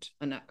performed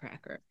a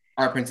Nutcracker.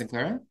 Our Prince and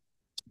Clara?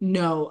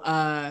 No,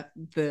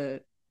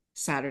 the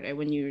Saturday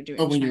when you were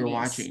doing when you were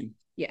watching.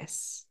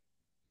 Yes.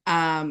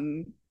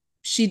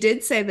 She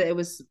did say that it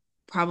was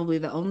probably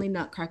the only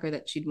Nutcracker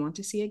that she'd want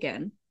to see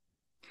again.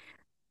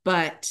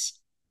 But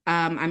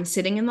I'm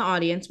sitting in the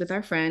audience with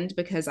our friend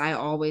because I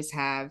always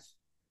have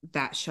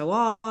that show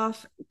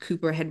off.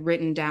 Cooper had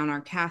written down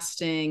our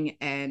casting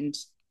and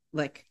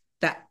like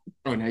that.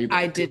 Oh, now you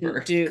I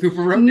didn't do.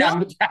 Cooper wrote down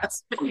the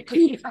casting.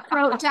 Cooper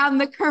wrote down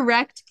the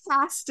correct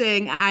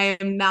casting. I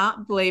am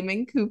not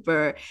blaming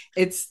Cooper.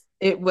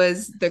 It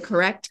was the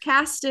correct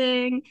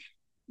casting.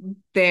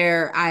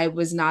 I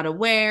was not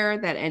aware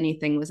that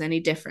anything was any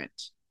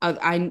different.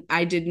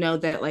 I did know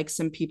that like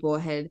some people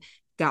had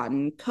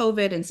gotten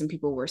COVID and some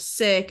people were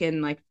sick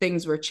and like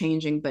things were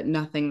changing, but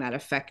nothing that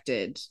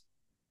affected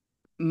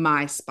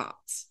my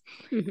spots.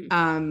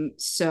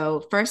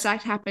 So first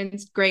act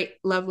happens, great,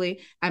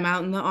 lovely. I'm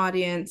out in the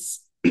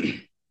audience,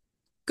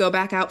 go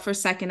back out for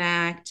second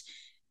act.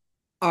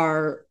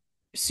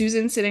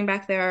 Susan sitting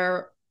back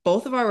there.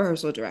 Both of our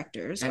rehearsal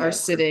directors are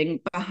sitting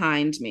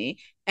behind me.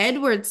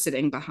 Edward's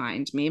sitting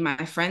behind me.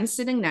 My friend's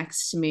sitting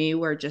next to me.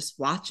 We're just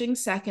watching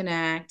second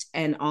act,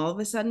 and all of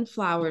a sudden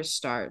Flowers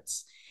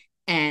starts,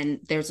 and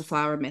there's a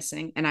flower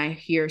missing. And I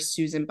hear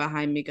Susan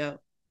behind me go,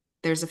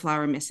 there's a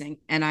flower missing.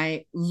 And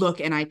I look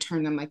and I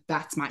turn, I'm like,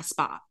 that's my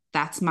spot.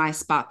 That's my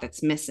spot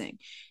that's missing.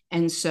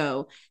 And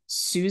so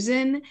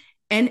Susan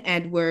and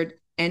Edward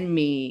and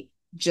me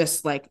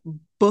just like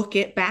book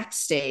it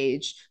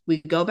backstage.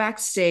 We go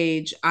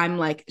backstage. I'm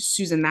like,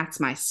 Susan, that's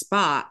my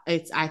spot.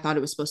 I thought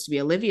it was supposed to be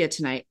Olivia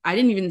tonight. I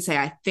didn't even say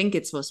I think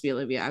it's supposed to be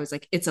Olivia. I was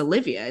like, it's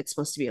Olivia. It's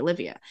supposed to be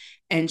Olivia.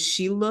 And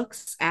she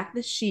looks at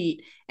the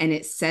sheet and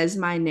it says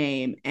my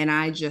name. And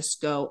I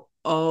just go,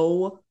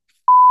 oh,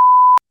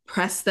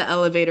 press the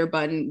elevator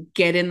button,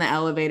 get in the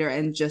elevator,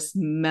 and just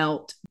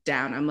melt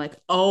down. I'm like,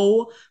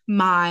 oh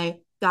my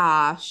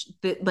gosh,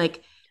 that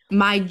like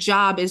my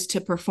job is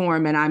to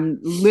perform and I'm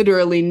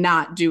literally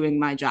not doing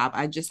my job.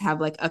 I just have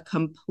like a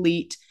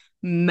complete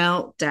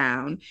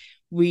meltdown.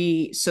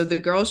 So the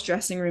girls'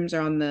 dressing rooms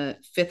are on the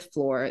 5th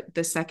floor.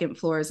 The 2nd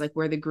floor is like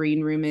where the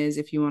green room is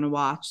if you want to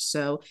watch.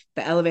 So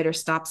the elevator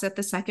stops at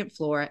the 2nd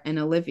floor, and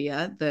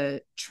Olivia,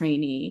 the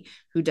trainee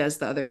who does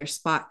the other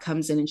spot,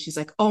 comes in and she's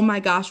like, oh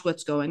my gosh,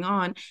 what's going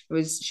on?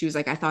 She was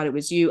like, I thought it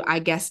was you, I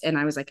guess. And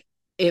I was like,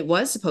 it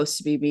was supposed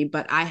to be me,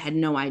 but I had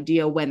no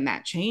idea when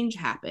that change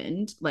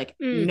happened, like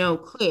no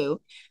clue,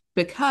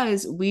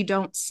 because we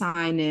don't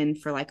sign in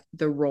for like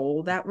the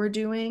role that we're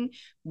doing.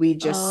 We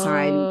just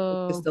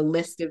sign just the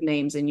list of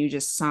names, and you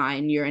just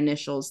sign your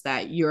initials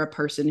that you're a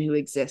person who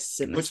exists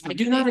in this. Which I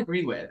do not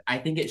agree with. I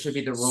think it should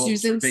be the role.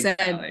 Susan for big said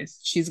ballets.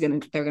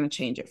 they're gonna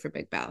change it for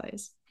big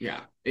ballets.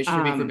 Yeah, it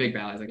should be for big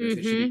ballets like this.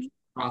 It should be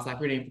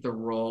cross-operating for the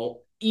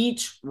role.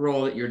 Each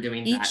role that you're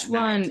doing each that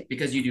one night,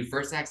 because you do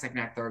first act, second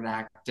act, third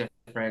act,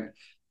 different,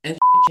 and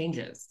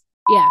changes.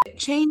 Yeah, it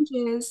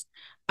changes.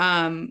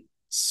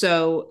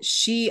 So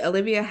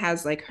Olivia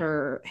has like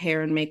her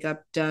hair and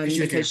makeup done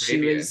because she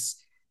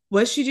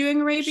was she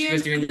doing Arabian? She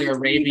was doing the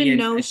Arabian. I didn't even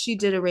know she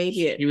did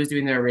Arabian. She was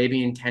doing the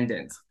Arabian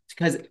tendons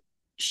because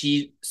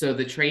so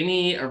the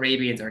trainee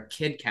Arabians are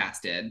kid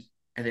casted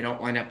and they don't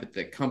line up with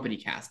the company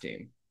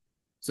casting.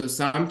 So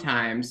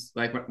sometimes,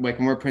 like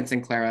when we're Prince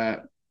and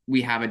Clara,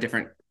 we have a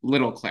different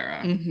little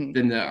Clara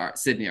than the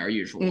Sydney, our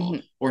usual.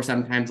 Or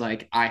sometimes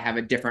like I have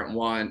a different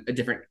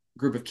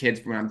group of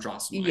kids when I'm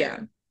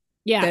Jocelyn.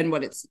 Yeah. Than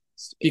what it's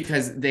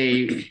because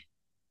they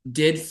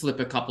did flip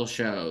a couple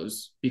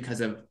shows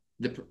because of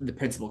the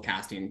principal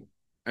casting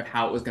of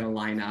how it was going to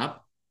line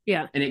up.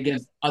 Yeah. And it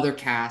gives other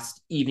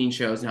cast evening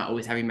shows, not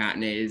always having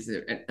matinees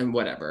and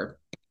whatever.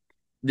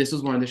 This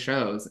was one of the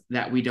shows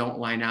that we don't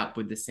line up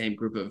with the same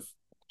group of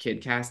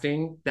kid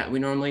casting that we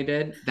normally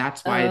did.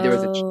 That's why there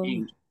was a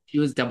change. She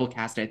was double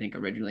cast, I think,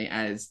 originally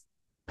as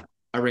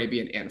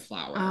Arabian and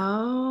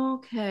Flower.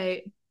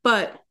 Okay.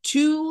 But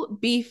to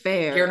be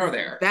fair, here nor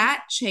there,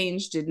 that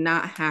change did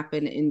not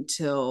happen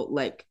until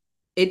like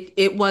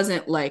it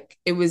wasn't like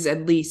it was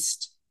at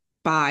least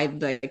by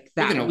like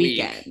that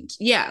weekend. Week.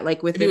 Yeah,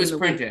 like within it was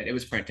printed. It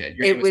was printed.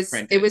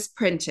 It was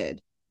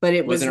printed, but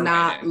it was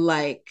not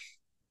like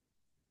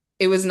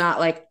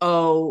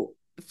oh,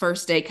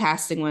 first day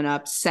casting went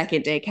up,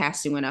 second day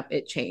casting went up,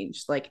 it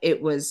changed. Like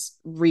it was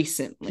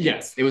recently.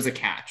 Yes, it was a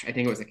catch. I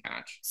think it was a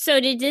catch. So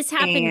did this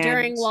happen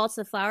during Waltz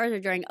of Flowers or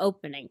during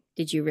opening?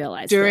 Did you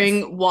realize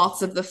during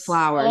Waltz of the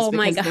Flowers?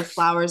 Because the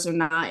flowers are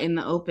not in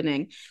the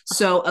opening.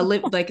 So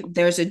like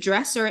there's a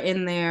dresser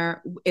in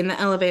there in the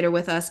elevator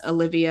with us.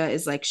 Olivia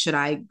is like, should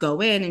I go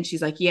in? And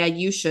she's like, yeah,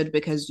 you should,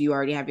 because you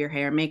already have your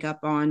hair and makeup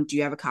on. Do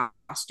you have a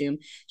costume?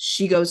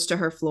 She goes to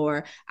her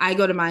floor. I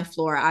go to my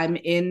floor. I'm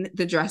in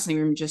the dressing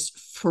room just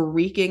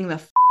freaking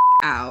the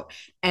out.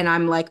 And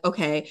I'm like,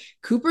 okay,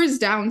 Cooper's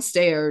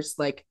downstairs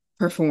like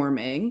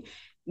performing.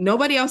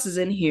 Nobody else is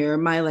in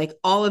here.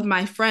 All of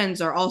my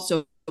friends are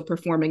also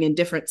performing in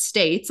different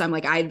states. I'm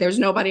like, there's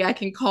nobody I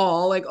can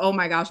call. Like, oh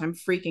my gosh, I'm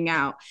freaking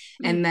out.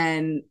 And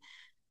then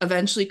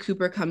eventually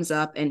Cooper comes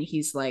up and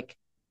he's like,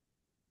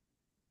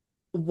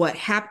 what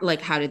happened?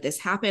 Like, how did this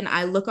happen?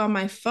 I look on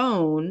my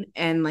phone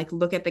and like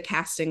look at the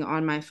casting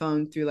on my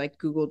phone through like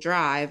Google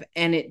Drive,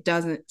 and it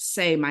doesn't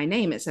say my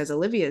name. It says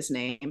Olivia's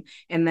name.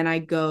 And then I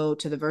go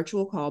to the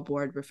virtual call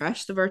board,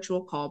 refresh the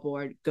virtual call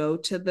board, go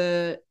to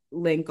the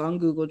link on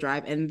Google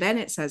Drive, and then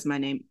it says my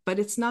name, but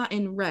it's not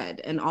in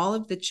red. And all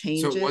of the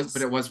changes.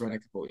 But it was red a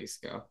couple weeks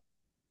ago.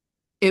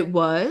 It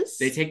was?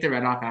 They take the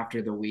red off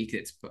after the week.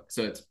 It's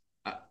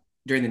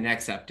during the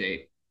next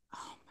update.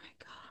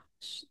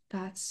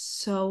 That's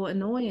so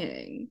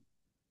annoying.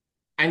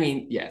 I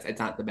mean, yes, it's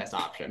not the best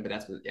option,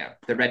 but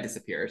the red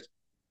disappears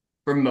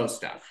for most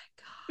stuff.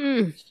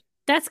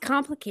 That's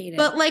complicated.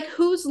 But like,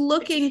 who's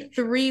looking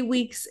 3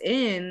 weeks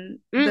in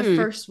the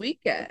first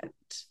weekend?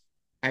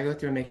 I go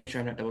through and make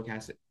sure I'm not double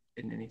casted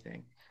in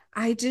anything.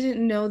 I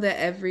didn't know that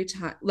every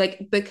time,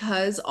 like,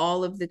 because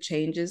all of the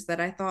changes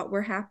that I thought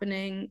were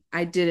happening,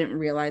 I didn't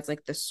realize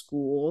like the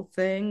school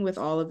thing with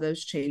all of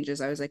those changes.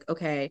 I was like,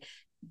 okay,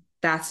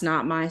 that's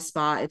not my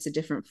spot. It's a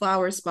different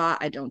flower spot.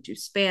 I don't do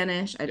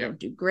Spanish. I don't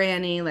do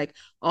granny. Like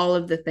all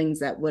of the things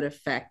that would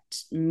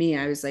affect me.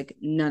 I was like,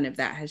 none of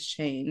that has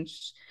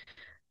changed.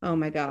 Oh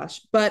my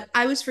gosh. But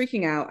I was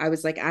freaking out. I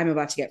was like, I'm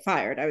about to get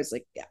fired. I was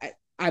like,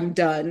 I'm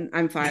done.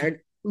 I'm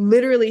fired.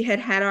 Literally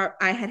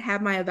I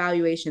had my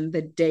evaluation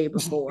the day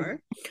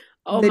before.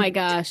 Oh my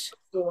gosh.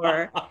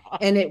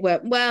 And it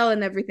went well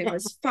and everything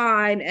was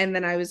fine. And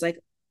then I was like,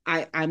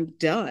 I'm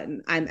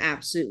done. I'm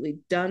absolutely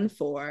done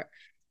for.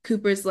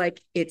 Cooper's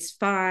like, it's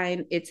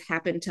fine. It's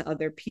happened to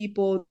other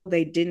people.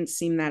 They didn't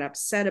seem that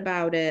upset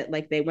about it.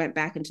 Like they went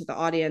back into the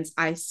audience.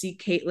 I see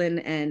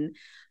Caitlin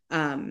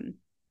and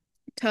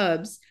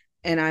Tubbs,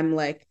 and I'm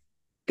like,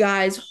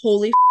 guys,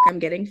 holy I'm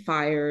getting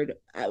fired.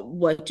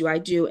 What do I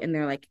do? And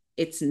they're like,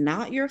 it's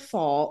not your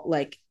fault.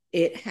 Like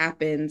it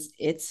happens.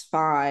 It's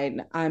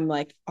fine. I'm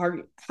like,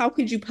 how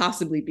could you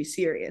possibly be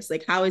serious?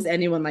 Like, how is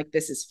anyone like,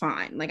 this is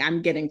fine? Like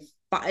I'm getting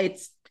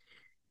it's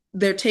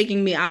they're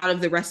taking me out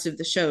of the rest of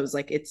the shows.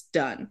 Like it's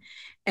done.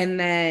 And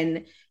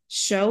then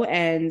show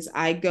ends.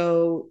 I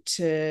go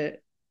to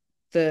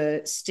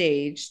the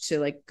stage to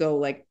like go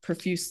like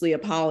profusely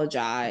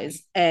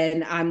apologize,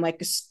 and I'm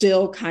like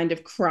still kind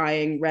of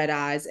crying, red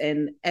eyes,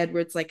 and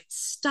Edward's like,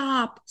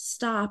 stop,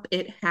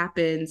 it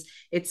happens,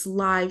 it's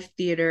live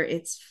theater,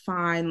 it's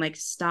fine, like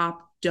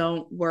stop,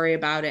 don't worry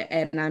about it.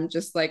 And I'm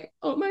just like,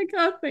 oh my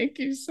god, thank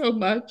you so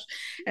much.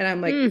 And I'm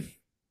like,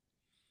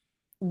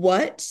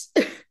 what?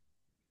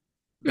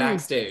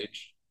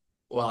 Backstage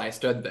while I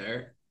stood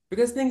there,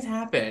 because things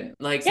happen.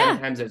 Like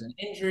sometimes there's an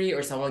injury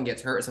or someone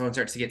gets hurt or someone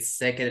starts to get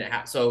sick and it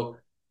happens. So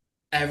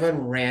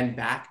everyone ran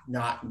back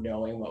not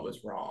knowing what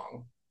was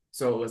wrong.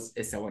 So it was,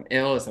 is someone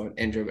ill, is someone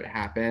injured, what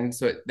happened?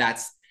 So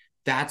that's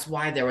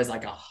why there was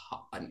like a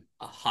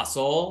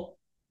hustle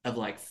of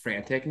like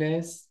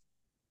franticness,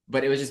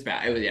 but it was just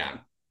bad. It was, yeah.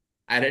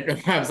 I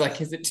didn't know. I was like,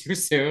 is it too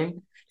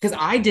soon? Because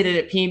I did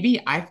it at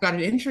P&B. I've got an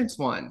entrance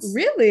once.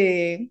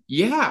 Really?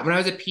 Yeah. When I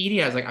was at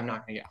PD, I was like, I'm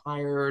not going to get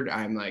hired.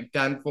 I'm like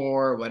done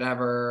for,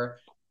 whatever.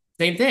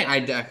 Same thing. I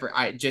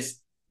just,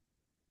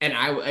 and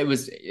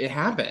it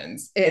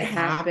happens. It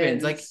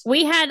happens. Like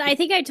we had, I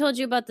think I told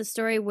you about the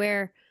story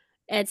where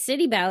at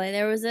City Ballet,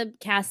 there was a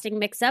casting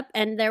mix up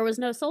and there was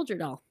no soldier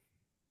doll.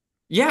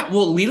 Yeah,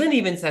 well, Leland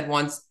even said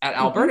once at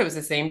Alberta, it was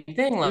the same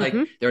thing. Like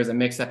there was a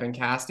mix up in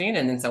casting,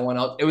 and then someone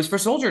else, it was for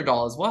Soldier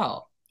Doll as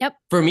well. Yep.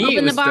 For me, open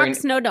it was the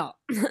box, no doll.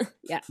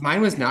 Yeah.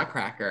 Mine was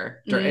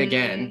Nutcracker.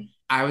 Again,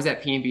 I was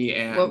at P&B,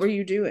 and what were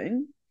you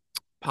doing?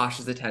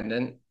 Posh's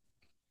attendant,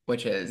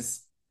 which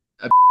is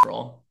a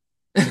role.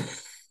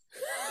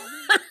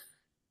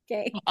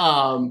 Okay.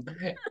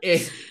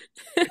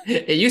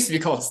 It used to be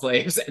called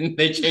Slaves, and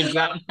they changed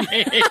that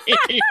name.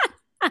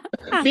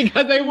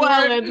 Because they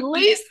well, at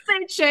least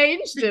they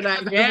changed it,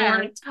 I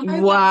guess.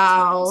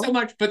 Wow. So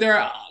much, but there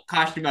are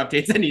costume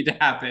updates that need to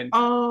happen.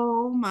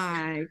 Oh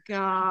my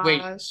gosh.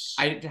 Wait,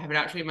 I have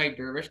not shown you my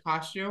dervish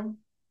costume.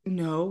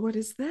 No, what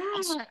is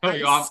that?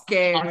 I'm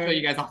scared. I'll show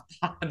you guys off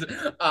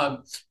that.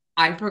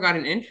 I forgot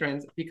an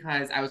entrance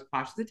because I was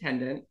Posh's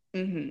attendant,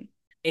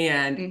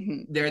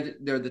 and they're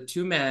the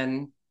two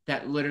men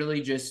that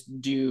literally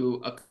just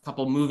do a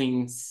couple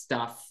moving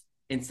stuff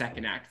in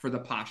second act for the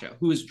Pasha,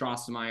 who is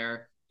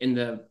Drosselmeyer in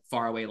the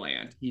faraway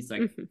land. He's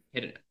like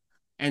hidden.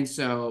 And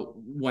so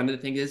one of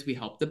the things is we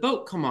help the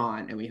boat come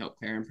on, and we help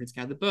Claire and Prince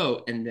get the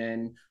boat, and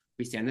then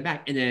we stand in the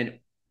back. And then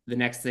the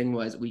next thing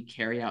was we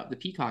carry out the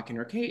peacock in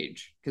her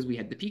cage, because we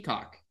had the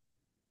peacock,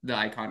 the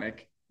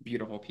iconic,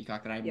 beautiful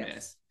peacock that I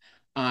miss.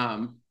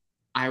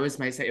 It was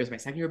my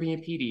second year being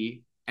a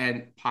PD,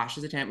 and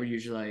Pasha's attendant were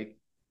usually like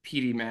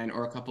PD men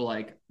or a couple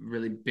like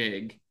really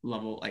big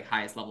level, like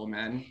highest level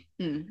men.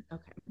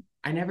 Okay.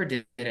 I never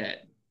did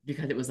it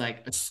because it was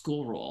like a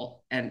school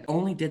role, and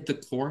only did the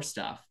core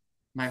stuff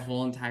my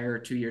whole entire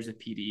 2 years of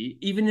PD.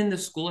 Even in the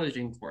school, I was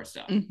doing core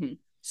stuff.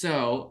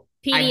 So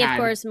PD, of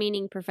course,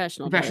 meaning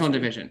professional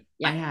division.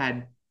 Yeah. I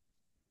had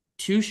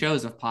 2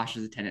 shows of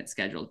Pasha's attendant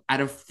scheduled.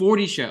 Out of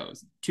 40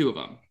 shows, 2 of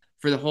them.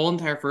 For the whole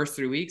entire first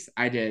 3 weeks,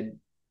 I did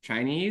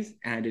Chinese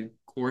and I did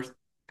core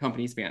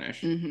company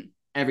Spanish.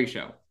 Every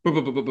show. Boom,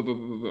 boom, boom, boom, boom,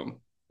 boom, boom,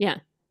 boom. Yeah.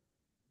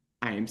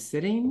 I am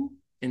sitting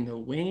in the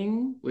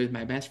wing with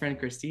my best friend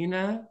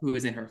Christina, who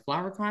is in her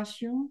flower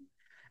costume,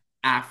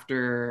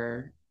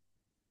 after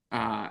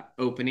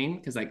opening,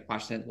 because like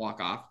Pasha didn't walk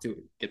off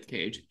to get the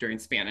cage during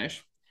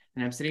Spanish.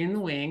 And I'm sitting in the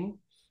wing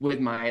with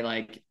my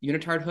like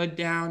unitard hood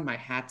down, my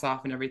hat's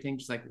off and everything,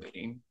 just like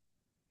waiting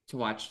to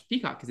watch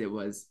Peacock, because it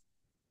was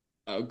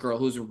a girl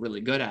who's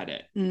really good at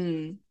it.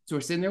 So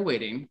we're sitting there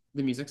waiting.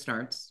 The music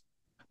starts.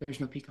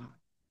 There's no Peacock.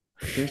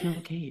 There's no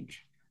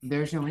cage.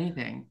 There's no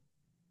anything.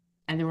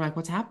 And then we're like,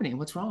 what's happening?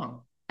 What's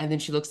wrong? And then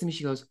she looks at me,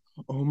 she goes,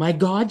 oh my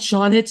God,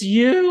 Sean, it's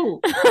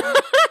you.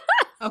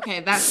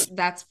 Okay,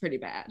 that's pretty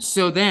bad.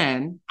 So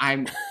then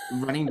I'm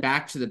running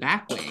back to the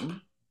back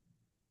wing,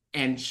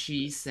 and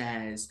she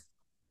says,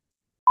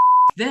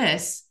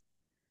 this,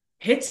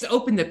 hits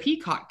open the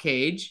peacock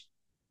cage,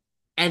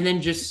 and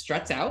then just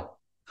struts out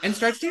and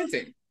starts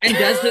dancing. And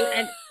does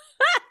it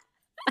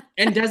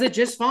and does it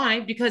just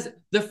fine, because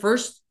the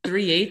first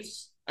 3/8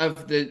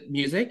 of the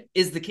music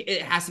is the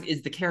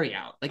carry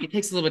out. Like it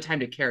takes a little bit of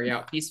time to carry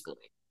out peacefully.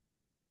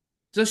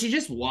 So she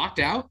just walked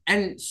out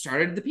and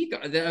started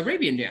the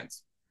Arabian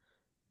dance.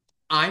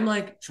 I'm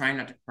like trying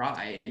not to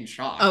cry in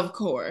shock. Of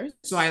course.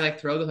 So I like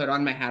throw the hood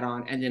on, my hat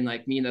on, and then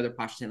like me and the other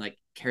Pasha like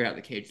carry out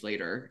the cage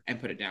later and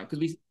put it down, because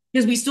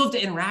we still have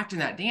to interact in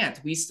that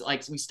dance. We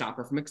stop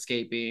her from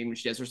escaping.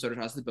 She does her soda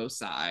toss to both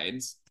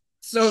sides.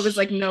 So it was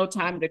like no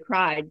time to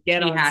cry.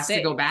 Get He on has stage.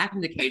 to go back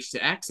in the cage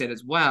to exit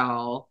as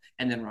well,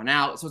 and then run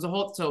out. So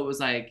it was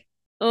like,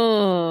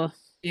 Oh.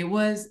 it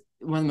was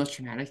one of the most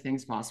traumatic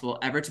things possible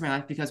ever to my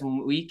life, because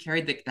when we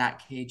carried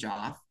that cage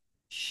off,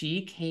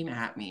 she came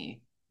at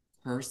me,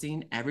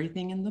 cursing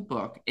everything in the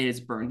book. It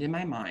is burned in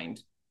my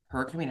mind.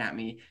 Her coming at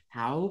me,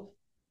 how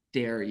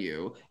dare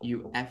you,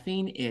 you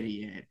effing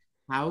idiot.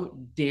 How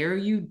dare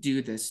you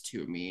do this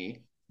to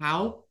me?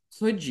 How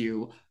could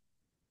you?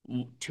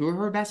 Two of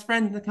her best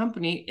friends in the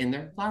company in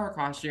their flower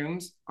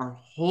costumes are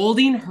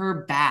holding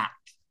her back,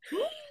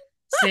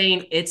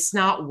 saying it's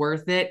not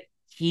worth it.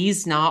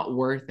 He's not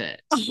worth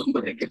it. Oh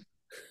my God.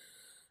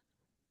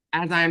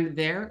 As I'm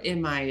there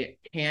in my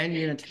pan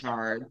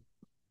unitard,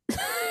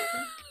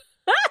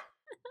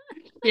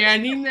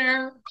 standing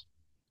there,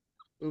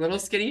 little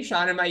skinny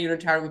Sean in my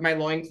unitard with my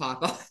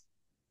loincloth on.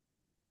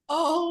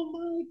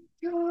 Oh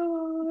my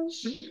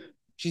gosh.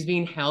 She's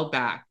being held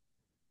back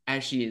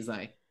as she is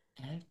like,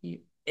 F you.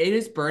 It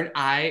is burnt.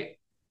 And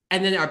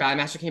then our ballet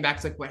master came back.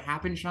 It's like, what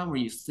happened, Sean? Were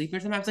you sleeping or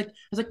something? I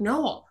was like,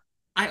 no,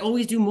 I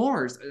always do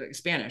Moors, like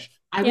Spanish.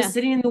 I was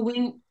sitting in the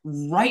wing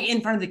right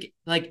in front of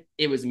like,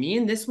 it was me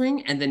in this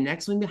wing, and the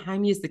next wing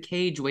behind me is the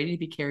cage waiting to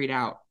be carried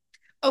out.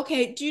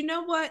 Okay, do you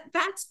know what?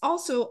 That's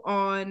also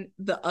on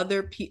the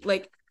other people.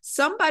 Like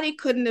somebody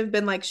couldn't have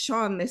been like,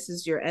 Sean, this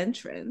is your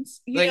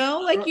entrance. You Like, know,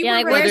 like you Yeah, were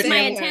like, right where's my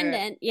there.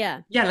 attendant?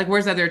 Yeah. Yeah, like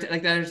where's the other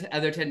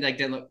attendant, like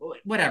didn't look,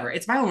 whatever.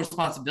 It's my own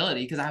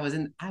responsibility because I was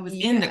in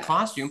the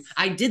costume.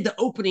 I did the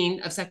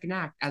opening of second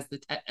act as the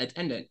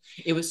attendant.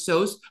 It was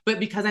but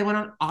because I went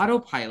on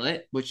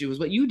autopilot, which was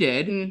what you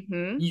did.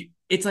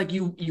 It's like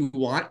you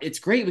want, it's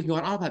great when you go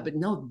on autopilot, but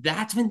no,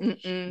 that's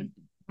when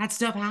that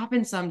stuff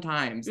happens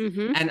sometimes.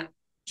 And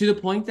to the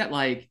point that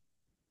like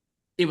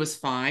it was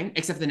fine,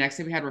 except the next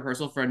day we had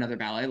rehearsal for another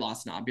ballet,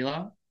 Lost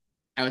Nobula.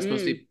 I was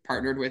supposed to be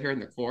partnered with her in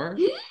the corps.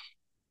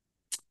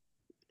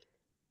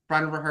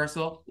 Front of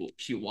rehearsal,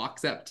 she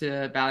walks up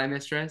to ballet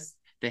mistress.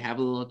 They have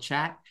a little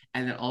chat,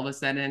 and then all of a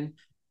sudden,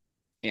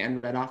 Anne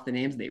read off the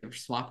names. They were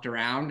swapped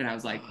around, and I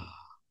was like,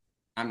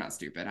 "I'm not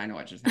stupid. I know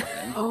what just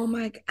happened." Oh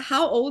my God.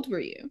 How old were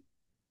you?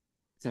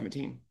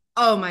 17.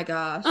 Oh my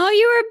gosh. Oh,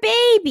 you were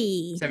a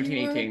baby. 17,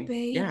 You were a 18.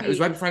 baby. Yeah, it was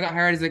right before I got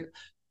hired. He's like,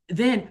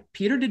 then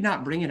Peter did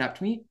not bring it up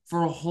to me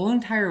for a whole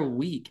entire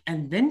week,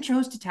 and then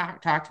chose to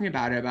talk to me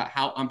about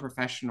how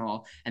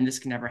unprofessional and this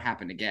can never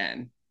happen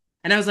again.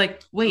 And I was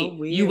like, wait,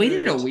 you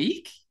waited a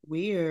week?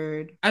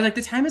 Weird. I was like,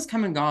 the time has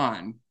come and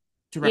gone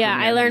to Yeah,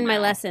 I learned my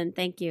now. lesson.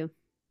 Thank you.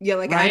 Yeah,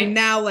 like Right? I'm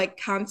now like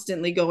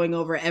constantly going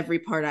over every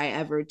part I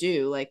ever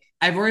do. Like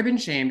I've already been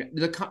shamed.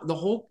 The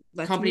whole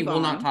Let's company move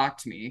will on. not talk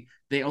to me.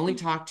 They only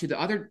talk to the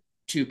other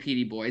two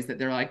PD boys that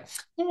they're like,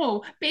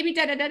 oh, baby,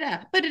 da da da da.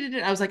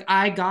 I was like,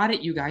 I got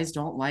it. You guys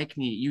don't like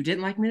me. You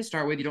didn't like me to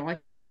start with. You don't like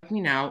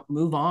me now.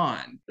 Move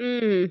on.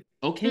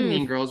 Okay,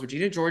 Mean Girls.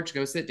 Regina George,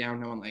 go sit down.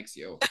 No one likes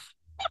you.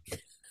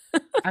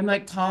 I'm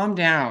like, calm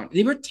down.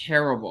 They were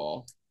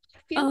terrible. I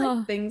feel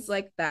like things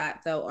like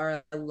that though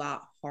are a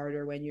lot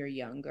harder when you're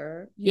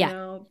younger, you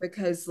know,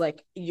 because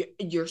like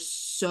you're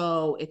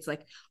so, it's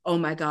like, oh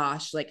my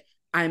gosh, like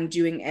I'm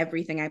doing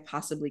everything I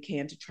possibly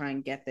can to try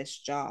and get this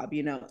job,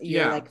 you know,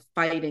 you're like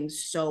fighting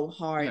so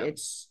hard.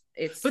 It's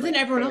but like then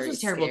everyone else was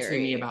terrible scary.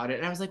 to me about it,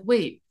 and I was like,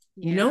 wait,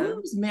 no one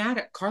was mad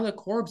at Carla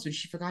Corbs when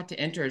she forgot to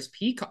enter as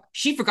Peacock.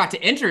 She forgot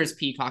to enter as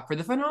Peacock for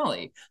the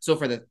finale. So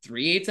for the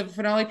 3/8 of the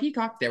finale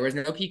Peacock, there was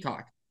no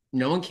Peacock.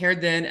 No one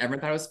cared then. Everyone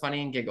thought it was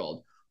funny and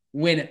giggled.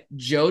 When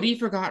Jodie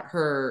forgot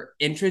her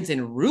entrance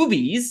in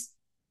Ruby's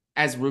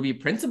as Ruby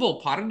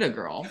Principal Potted a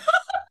Girl,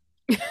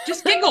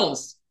 just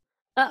giggles.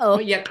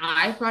 But yet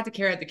I forgot to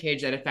carry out the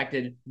cage that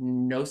affected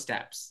no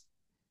steps.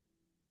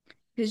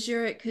 Because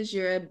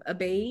you're a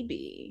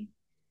baby.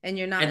 And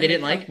you're not. And they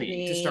didn't like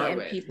me to start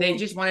with. They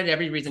just wanted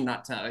every reason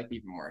not to like me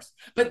even worse.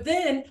 But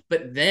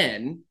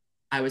then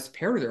I was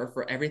paired with her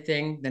for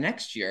everything the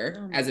next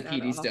year as a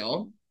PD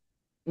still.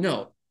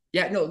 No.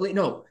 Yeah,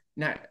 no,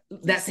 not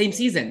that same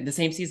season. The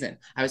same season.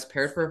 I was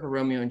paired for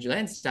Romeo and Juliet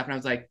and stuff. And I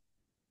was like,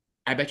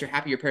 I bet you're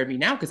happy you're paired with me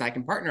now because I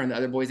can partner, and the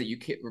other boys that you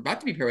were about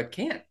to be paired with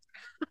can't.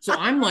 So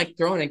I'm like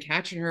throwing and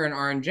catching her in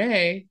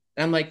R&J.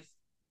 And I'm like,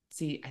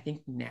 see, I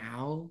think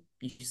now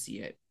you see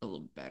it a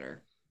little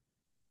better.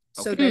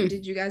 So then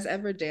did you guys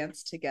ever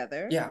dance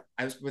together? Yeah,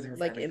 I was with her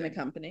like in the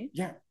company.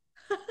 Yeah.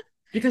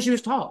 Because she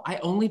was tall. I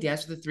only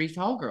danced with the 3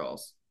 tall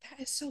girls. That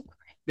is so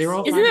great. They were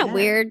all Isn't that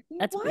weird?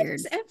 That's weird. Why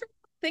does everyone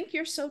think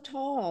you're so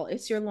tall?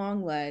 It's your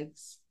long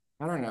legs.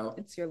 I don't know.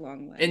 It's your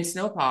long legs. In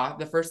Snowpaw,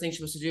 the first thing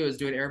she was supposed to do is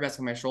do an arabesque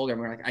on my shoulder.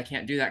 And we're like, I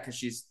can't do that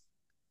because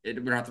we're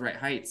not the right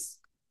heights.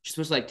 She's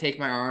supposed to like take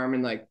my arm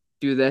and like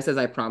do this as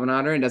I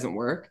promenade her, and it doesn't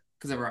work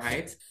because of her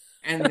height.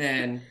 And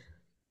then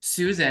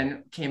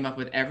Susan came up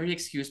with every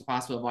excuse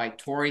possible why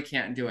Tori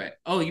can't do it.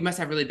 Oh, you must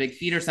have really big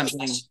feet or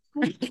something.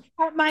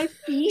 At my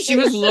feet. She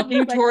was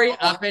looking Tori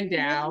up and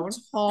down.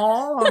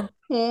 Tall on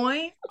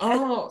point.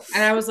 Oh,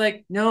 and I was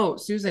like, no,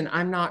 Susan,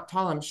 I'm not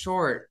tall. I'm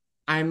short.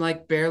 I'm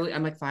like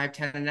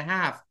 5'10" and a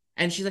half.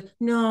 And she's like,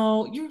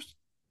 no,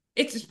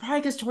 it's probably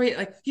because Tori,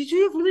 like,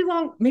 you have really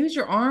long, maybe it's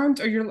your arms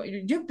or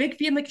you have big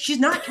feet. I'm like, she's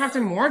not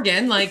Captain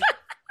Morgan. Like,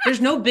 there's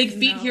no big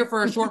feet here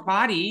for a short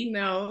body.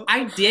 No.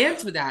 I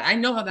dance with that. I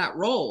know how that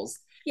rolls.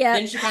 Yeah.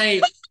 Then she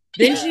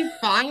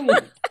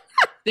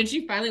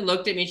finally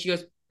looked at me and she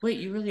goes, wait,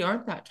 you really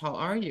aren't that tall,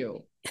 are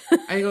you?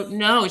 I go,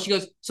 no. She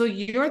goes, so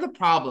you're the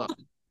problem.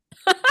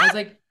 I was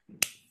like,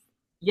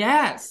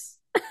 yes.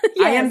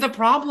 Yes. I am the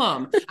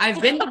problem.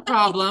 I've been the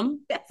problem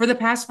for the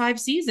past 5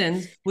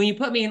 seasons when you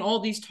put me in all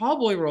these tall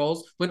boy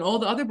roles when all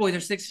the other boys are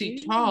 6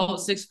 feet tall,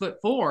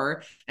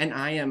 6'4", and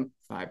I am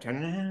 5'10"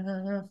 and a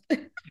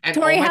half. And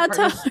Tori, how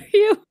tall are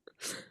you?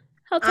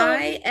 How tall are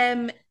I you?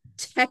 am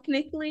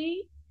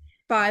technically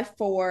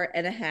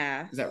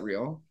 5'4.5". Is that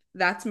real?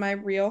 That's my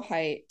real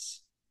height.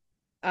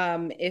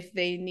 If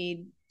they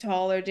need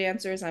taller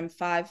dancers, I'm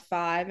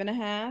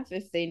 5'5.5".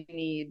 If they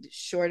need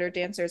shorter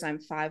dancers, I'm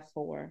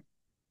 5'4".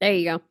 There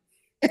you go.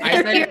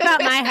 You're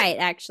about my height,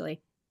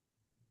 actually.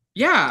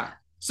 Yeah.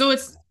 So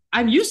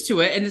I'm used to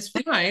it and it's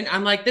fine.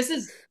 I'm like, this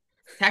is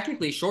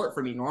technically short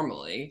for me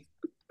normally.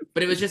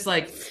 But it was just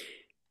like,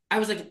 I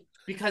was like,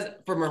 because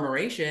for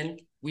Murmuration,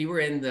 we were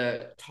in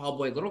the tall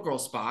boy, little girl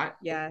spot.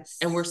 Yes.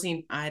 And we're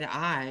seeing eye to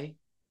eye.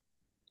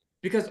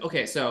 Because,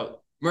 okay,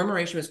 so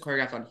Murmuration was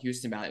choreographed on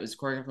Houston Ballet. It was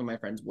choreographed with my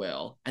friend's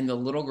Will. And the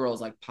little girl is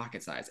like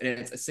pocket size. And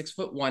it's a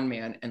 6'1"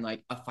 man and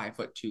like a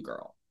 5'2"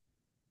 girl.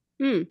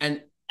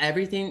 And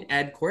everything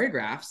Ed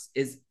choreographs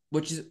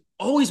which is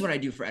always what I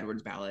do for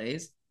Edward's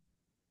ballets,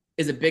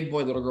 is a big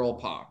boy, little girl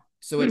paw.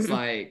 So it's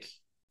like,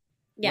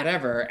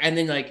 whatever. And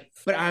then like,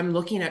 but I'm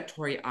looking at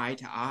Tori eye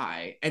to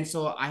eye. And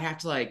so I have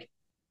to like,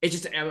 it's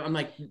just, I'm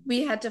like.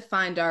 We had to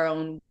find our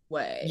own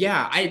way.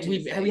 Yeah,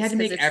 we had to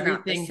make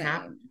everything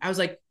happen. I was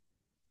like,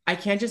 I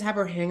can't just have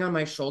her hang on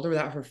my shoulder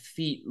without her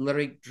feet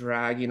literally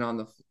dragging on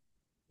the,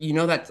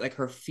 that's like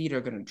her feet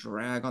are going to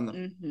drag on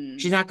the,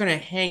 she's not going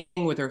to hang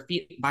with her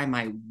feet by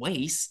my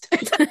waist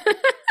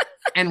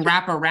and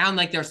wrap around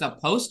like they're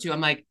supposed to.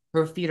 I'm like,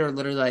 her feet are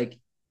literally like.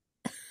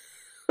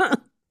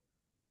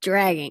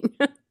 Dragging.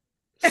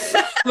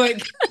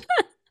 Like,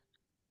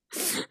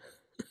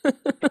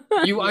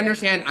 you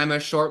understand, I'm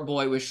a short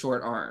boy with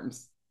short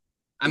arms.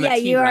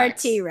 You are a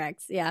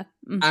T-Rex. Yeah.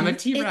 I'm a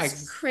T-Rex.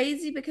 It's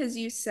crazy because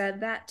you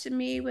said that to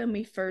me when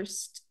we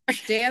first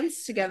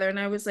danced together and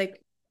I was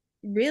like,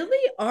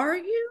 really? Are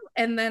you?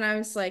 And then I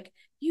was like,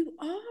 you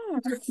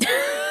are.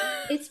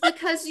 It's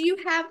because you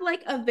have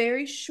like a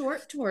very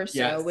short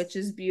torso, which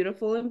is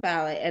beautiful in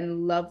ballet,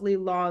 and lovely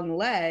long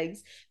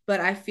legs.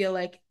 But I feel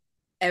like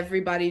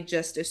everybody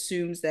just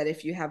assumes that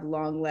if you have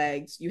long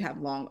legs, you have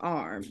long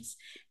arms.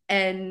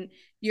 And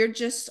you're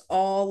just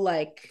all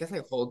like. I guess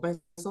I hold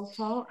myself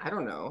tall. I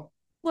don't know.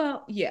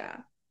 Well, yeah.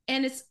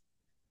 And it's,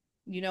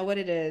 you know what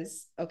it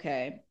is?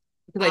 Okay.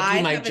 Because I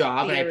do my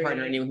job and I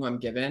partner anyone who I'm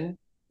given.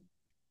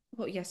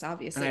 Well, yes,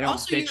 obviously. And I don't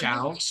also, bitch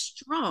out. Very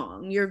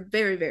strong. You're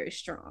very, very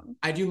strong.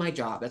 I do my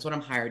job. That's what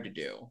I'm hired to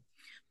do.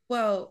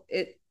 Well,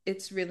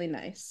 it's really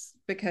nice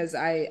because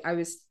I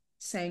was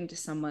saying to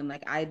someone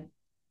like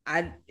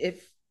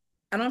if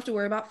I don't have to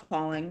worry about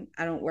falling,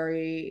 I don't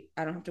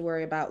have to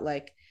worry about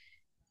like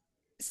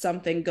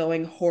something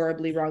going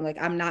horribly wrong. Like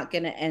I'm not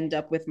going to end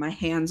up with my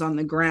hands on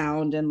the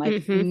ground and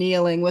like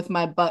kneeling with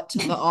my butt to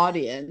the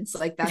audience.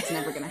 Like that's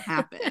never going to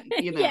happen,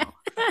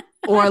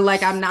 or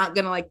like I'm not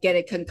going to like get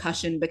a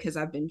concussion because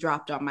I've been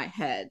dropped on my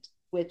head,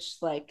 which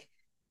like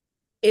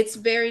it's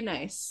very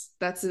nice.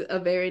 That's a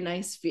very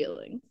nice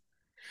feeling.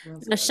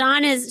 Now,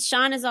 Sean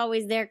is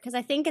always there because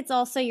I think it's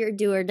also your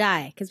do or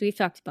die because we've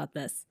talked about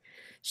this.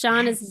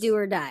 Sean is do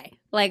or die,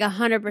 like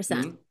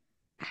 100%.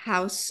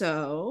 How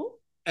so?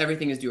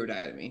 Everything is do or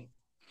die to me.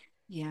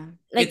 Yeah.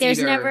 Like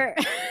there's never.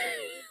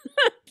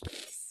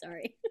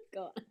 Sorry.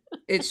 Go on.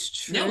 It's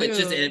true. No, it's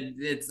just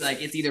it's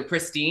like it's either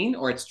pristine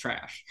or it's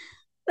trash.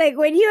 Like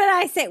when you and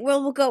I say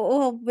we'll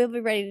be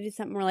ready to do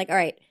something, we're like, all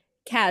right,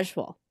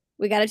 casual.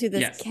 We got to do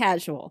this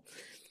casual.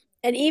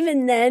 And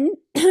even then,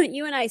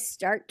 you and I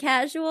start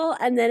casual,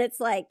 and then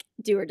it's like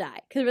do or die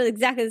because we're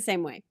exactly the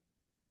same way.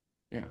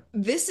 Yeah.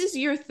 This is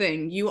your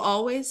thing. You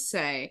always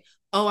say,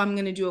 oh, I'm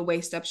going to do a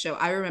waist up show.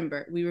 I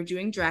remember we were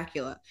doing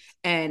Dracula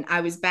and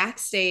I was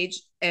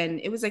backstage and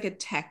it was like a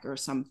tech or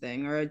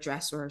something or a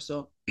dress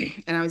rehearsal.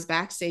 And I was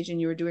backstage and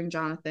you were doing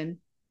Jonathan,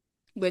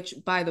 which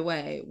by the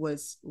way,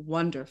 was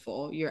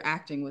wonderful. Your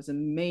acting was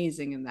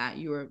amazing in that.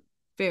 You were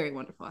very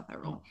wonderful at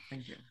that role. Oh,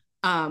 thank you.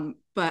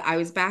 But I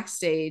was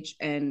backstage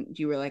and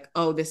you were like,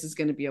 oh, this is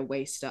going to be a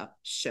waist up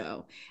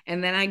show.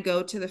 And then I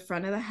go to the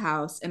front of the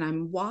house and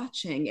I'm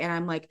watching and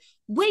I'm like,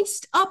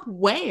 waist up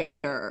where?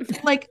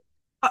 Like,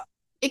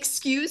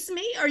 excuse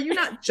me? Are you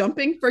not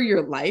jumping for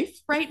your life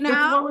right now?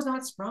 The floor was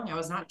not sprung. I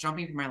was not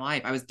jumping for my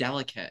life. I was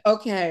delicate.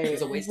 Okay. It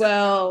was a waist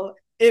up.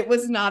 It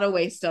was not a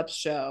waist up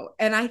show.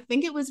 And I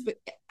think it was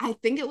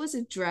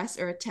a dress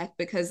or a tech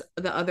because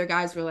the other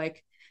guys were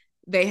like,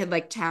 they had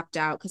like tapped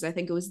out because I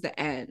think it was the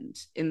end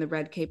in the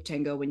Red Cape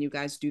Tango when you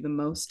guys do the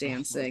most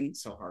dancing.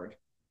 So hard.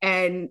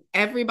 And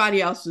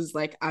everybody else was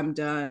like, I'm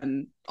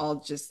done.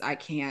 I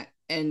can't.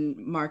 And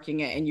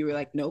marking it. And you were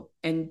like, nope.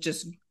 And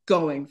just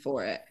going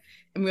for it.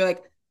 And we were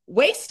like,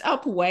 waist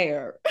up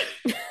where?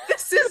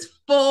 This is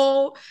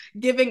full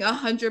giving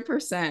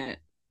 100%.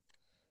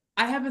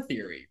 I have a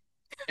theory.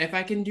 If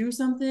I can do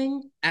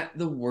something at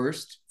the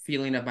worst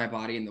feeling of my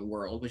body in the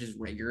world, which is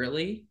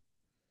regularly,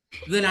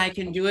 then I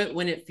can do it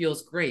when it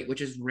feels great,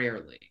 which is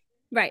rarely.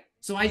 Right.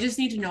 So I just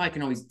need to know I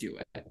can always do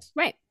it.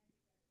 Right.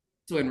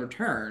 So in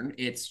return,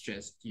 it's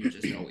just, you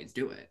just always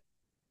do it.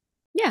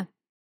 Yeah.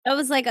 That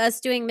was like us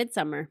doing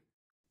Midsummer.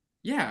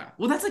 Yeah.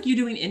 Well, that's like you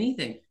doing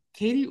anything.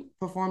 Katie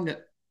performed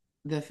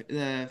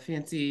the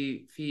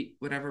fancy feet,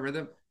 whatever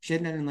rhythm. She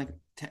hadn't done it in like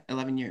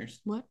 11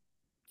 years. What?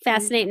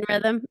 Fascinating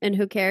rhythm, and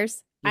who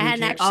cares? Who I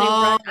hadn't cares? actually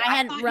run. I I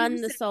hadn't thought run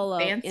you the said solo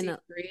fancy in a.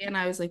 free, and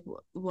I was like,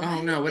 what?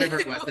 Oh no, whatever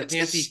it was. The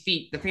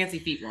fancy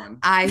feet one.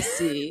 I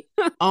see.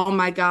 Oh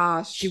my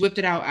gosh. She whipped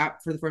it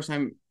out for the first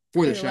time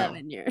for the show.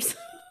 11 years.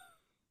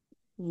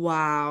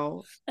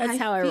 Wow. That's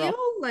how I roll.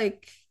 feel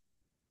like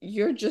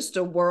you're just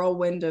a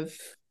whirlwind of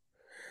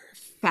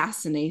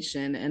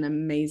fascination and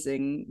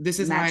amazing. This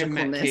is how I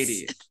met magicalness.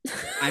 Katie.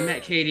 I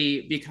met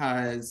Katie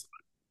because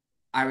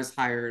I was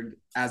hired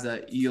as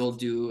a you'll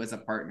do as a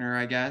partner,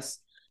 I guess.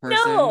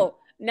 Person.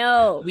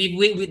 No.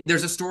 We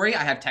there's a story.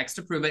 I have text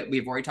to prove it.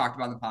 We've already talked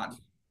about in the pod.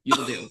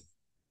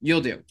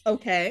 You'll do.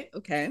 Okay.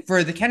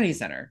 For the Kennedy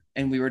Center,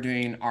 and we were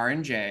doing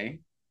R&J.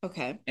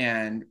 Okay.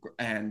 And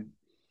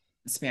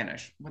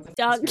Spanish. What the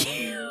Don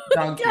Q.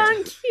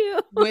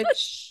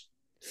 Which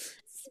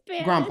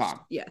Spanish. Grandpa.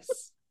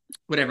 Yes.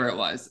 Whatever it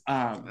was.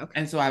 Okay.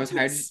 And so I was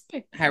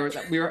hired.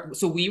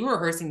 We were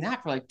rehearsing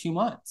that for like 2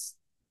 months.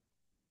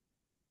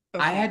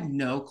 Okay. I had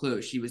no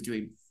clue she was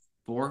doing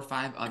 4 or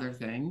 5 other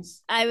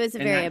things. I was a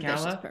in very that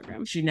ambitious gala.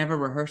 program. She never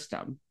rehearsed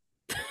them.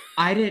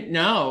 I didn't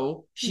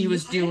know she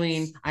was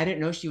doing. I didn't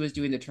know she was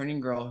doing the Turning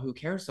Girl Who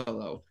Cares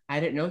solo. I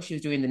didn't know she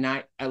was doing the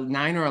 9 or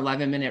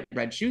 11-minute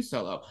Red Shoe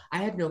solo. I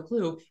had no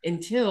clue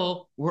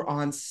until we're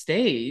on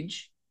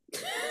stage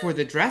for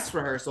the dress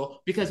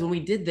rehearsal, because when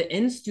we did the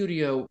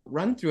in-studio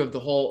run-through of the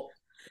whole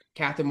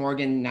Catherine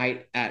Morgan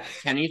night at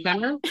Kennedy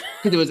Center,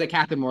 because it was a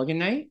Catherine Morgan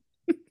night,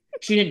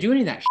 she didn't do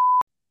any of that.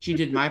 She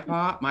did my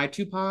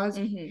 2 paws,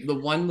 the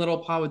one little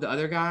paw with the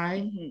other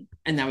guy,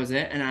 and that was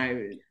it. And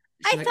I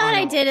thought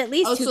I did at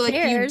least 2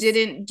 pairs. Like you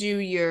didn't do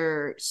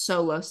your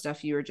solo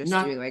stuff. You were just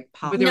doing like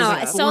pop. But there was No,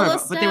 like solo 4 of them.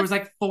 stuff- But there was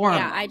like 4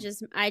 Yeah, of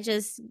them. I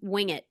just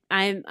wing it.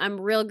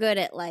 I'm real good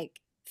at like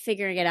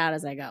figuring it out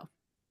as I go.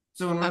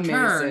 So in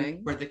return,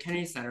 Amazing. we're at the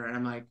Kennedy Center, and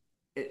I'm like,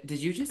 did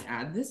you just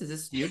add this? Is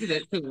this new to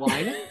the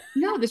line?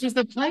 No, this was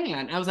the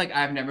plan. I was like,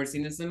 I've never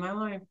seen this in my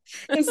life.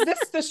 Is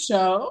this the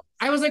show?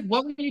 I was like,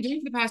 what were you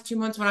doing for the past 2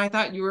 months when I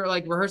thought you were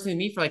like rehearsing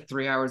me for like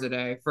 3 hours a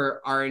day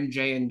for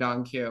R&J and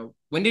Don Q?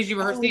 When did you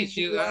rehearse these?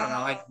 I don't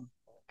know.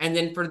 And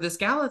then for this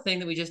gala thing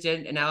that we just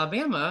did in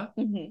Alabama,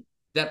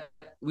 that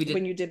we did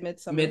when you did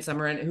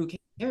Midsummer and Who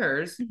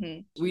Cares,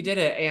 we did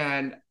it,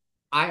 and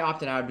I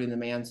opted out of doing the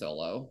man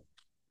solo.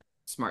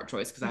 Smart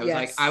choice, because I was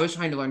like, I was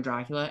trying to learn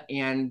Dracula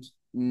and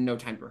no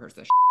time to rehearse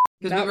this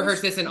because we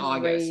rehearsed this in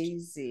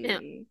August. Yeah.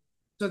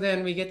 So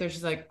then we get there,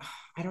 she's like,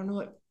 I don't know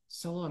what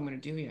solo I'm gonna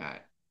do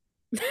yet.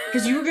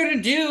 Because you were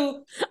gonna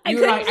do. I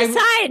couldn't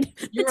decide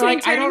between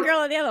Turning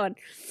Girl and the other one.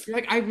 You're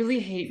like, I really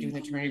hate doing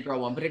the Turning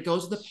Girl one, but it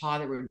goes to the paw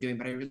that we were doing.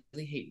 But I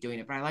really hate doing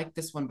it. But I like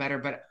this one better.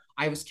 But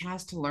I was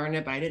cast to learn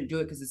it, but I didn't do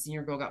it because the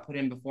senior girl got put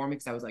in before me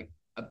because I was like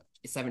a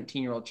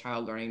 17-year-old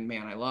child learning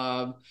Man I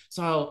Love.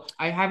 So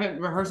I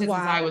haven't rehearsed it since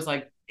I was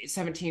like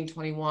 17,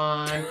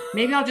 21.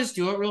 Maybe I'll just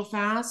do it real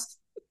fast.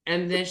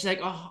 And then she's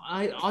like, oh,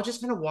 I'll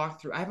just kind of walk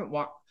through. I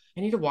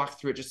need to walk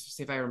through it just to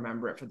see if I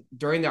remember it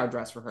during our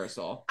dress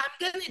rehearsal.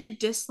 I'm gonna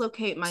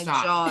dislocate my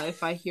jaw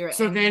if I hear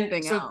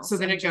anything else. So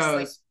then it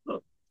goes.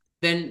 Like,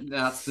 then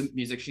that's the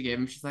music she gave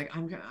him. She's like,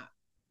 I'm gonna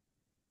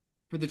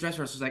for the dress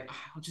rehearsal. She's like,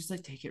 I'll just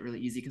like take it really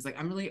easy because like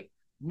I'm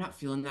not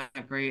feeling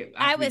that great.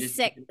 I was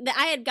sick.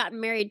 I had gotten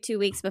married 2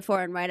 weeks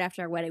before, and right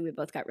after our wedding, we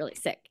both got really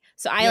sick.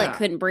 So I like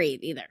couldn't breathe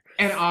either.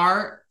 And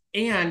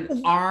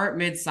our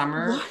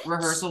Midsummer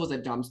rehearsal was a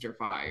dumpster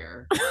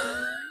fire.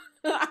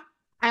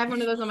 I have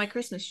one of those on my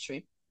Christmas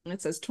tree. And it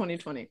says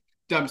 2020.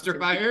 Dumpster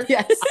fire?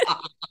 Yes.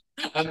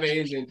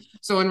 Amazing.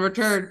 So in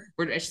return,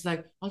 she's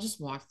like, I'll just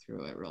walk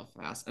through it real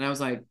fast. And I was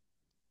like,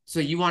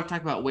 so you want to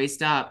talk about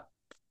waist up?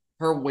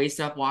 Her waist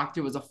up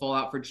walkthrough was a full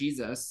out for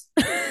Jesus.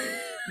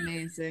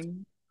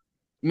 Amazing.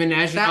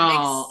 Menage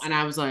all. And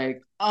I was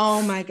like,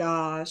 oh my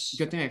gosh.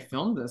 Good thing I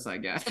filmed this, I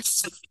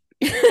guess.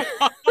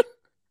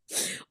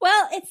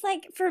 Well, it's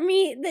like for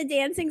me, the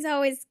dancing's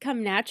always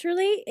come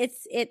naturally.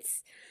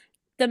 It's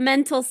the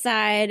mental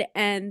side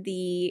and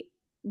the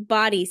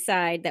body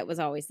side that was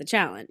always the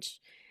challenge.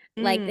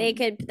 Like they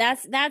could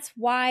that's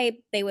why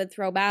they would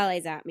throw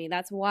ballets at me.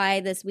 That's why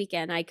this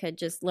weekend I could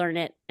just learn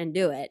it and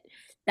do it.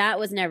 That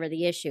was never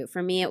the issue.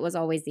 For me, it was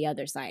always the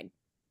other side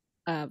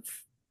of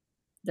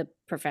the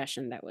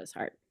profession that was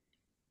hard.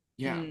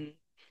 Yeah.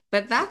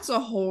 But that's a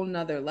whole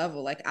nother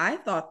level. Like I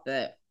thought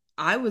that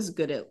I was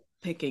good at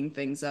picking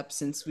things up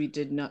since we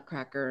did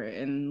Nutcracker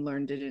and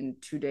learned it in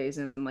 2 days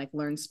and like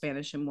learned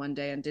Spanish in 1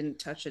 day and didn't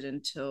touch it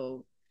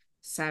until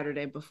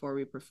Saturday before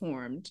we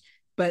performed.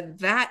 but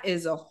that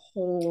is a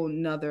whole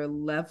nother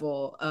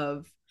level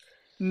of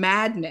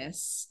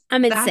madness.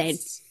 I'm insane.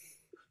 That's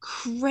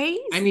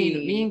crazy. I mean,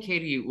 me and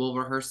Katie will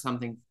rehearse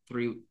something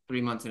 3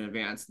 months in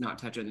advance, not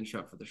touch it, and then show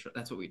up for the show.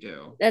 That's what we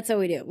do. That's what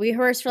we do. We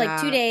rehearse for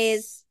like 2 days.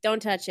 That's-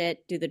 Don't touch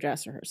it. Do the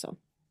dress rehearsal.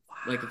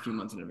 Like a few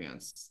months in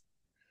advance.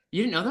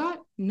 You didn't know that?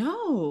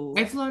 No.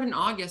 I flew out in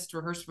August to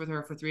rehearse with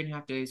her for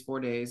 3.5 days, 4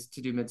 days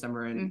to do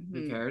Midsummer and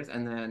Who Mhm. Cares,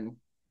 and then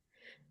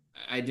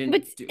I didn't.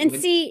 But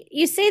see,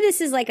 you say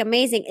this is like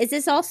amazing. Is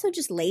this also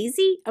just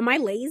lazy? Am I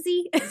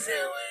lazy? Is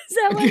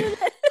that what it is?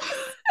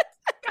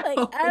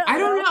 Like, I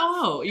don't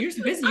know. You're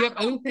just busy. You have I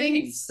other don't think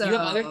things. You have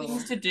other so.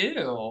 things to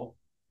do.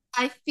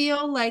 I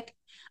feel like,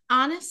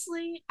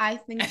 honestly, I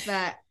think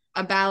that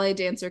a ballet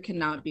dancer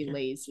cannot be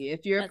lazy.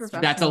 If you're a That's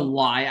professional, That's a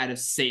lie out of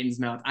Satan's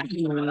mouth. I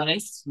can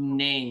list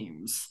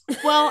names.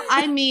 well,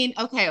 I mean,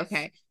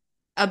 okay.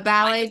 A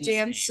ballet can list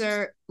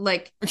dancer,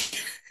 like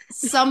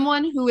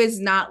someone who is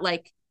not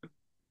like,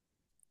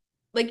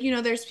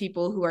 there's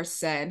people who are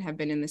set and have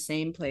been in the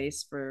same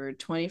place for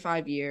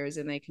 25 years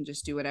and they can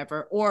just do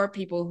whatever, or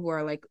people who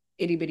are like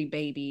itty bitty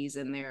babies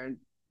and they're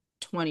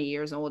 20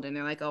 years old and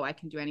they're like, oh, I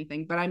can do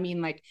anything. But I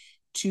mean, like,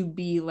 to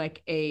be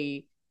like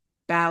a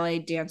ballet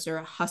dancer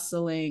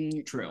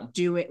hustling, True.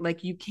 do it,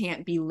 like, you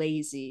can't be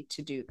lazy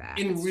to do that.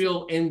 In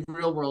real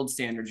world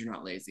standards, you're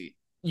not lazy.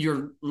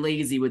 You're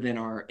lazy within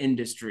our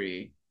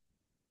industry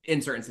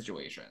in certain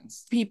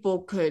situations.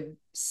 People could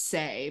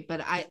say,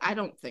 but I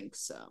don't think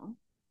so.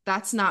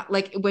 That's not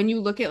like, when you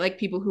look at like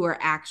people who are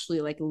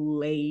actually like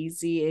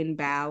lazy in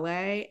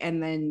ballet,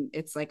 and then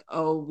it's like,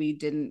 oh, we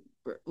didn't,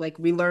 like,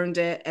 we learned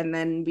it and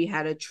then we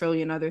had a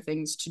trillion other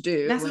things to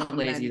do. That's not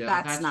lazy though.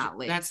 That's not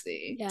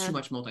lazy. That's too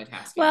much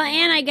multitasking. Well,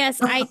 and I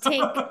guess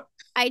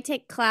I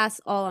take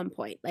class all on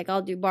point. Like,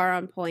 I'll do bar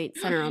on point,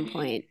 center on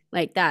point.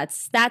 Like,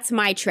 that's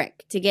my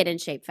trick to get in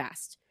shape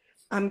fast.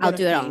 I'll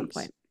do it all on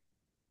point.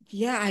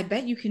 Yeah, I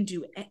bet you can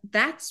do it.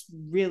 That's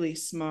really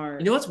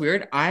smart. You know what's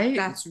weird?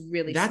 That's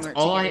really that's smart.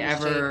 all I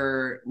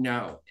ever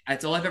know.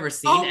 That's all I've ever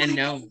seen and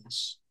know.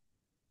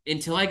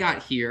 Until I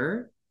got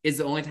here is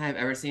the only time I've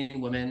ever seen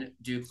women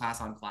do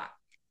class on clap.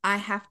 I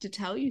have to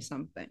tell you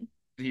something.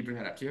 Did he bring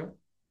that up to you?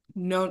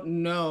 No.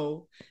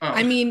 Oh.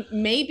 I mean,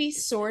 maybe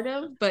sort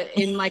of, but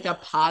in like a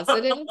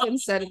positive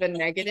instead of a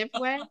negative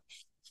way.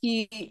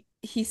 He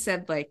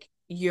said, like,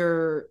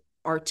 your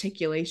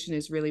articulation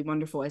is really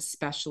wonderful,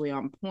 especially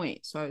on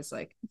point. So I was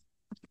like,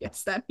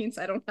 yes, that means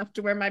I don't have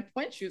to wear my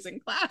point shoes in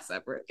class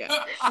ever again.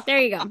 There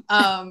you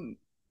go.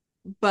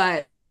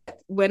 But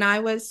when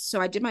I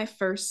did my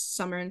first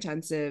summer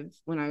intensive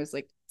when I was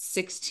like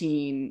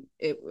 16.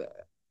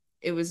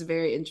 It was a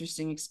very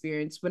interesting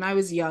experience. When I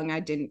was young,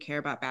 I didn't care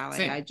about ballet.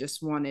 Same. I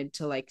just wanted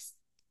to like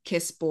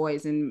kiss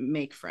boys and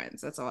make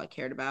friends. That's all I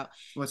cared about.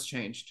 What's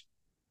changed?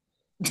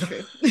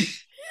 True.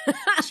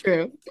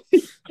 True.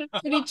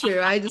 Pretty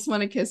true. I just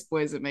want to kiss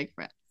boys and make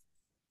friends.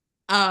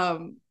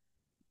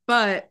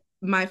 But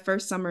my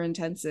first summer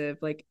intensive,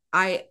 like,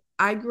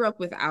 I grew up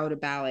without a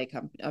ballet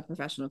company, a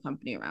professional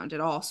company around at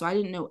all. So I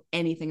didn't know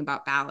anything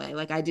about ballet.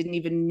 Like, I didn't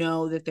even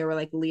know that there were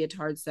like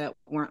leotards that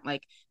weren't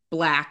like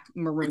black,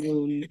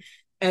 maroon,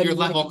 and Your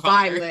level like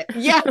violet.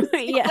 Yeah,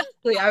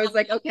 exactly. I was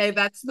like, okay,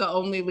 that's the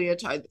only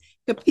leotard.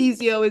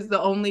 Capezio is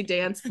the only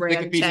dance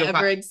brand to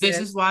ever exist. This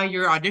is why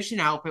your audition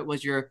outfit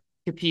was your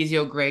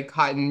Capezio gray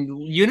cotton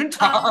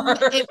unitard.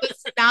 It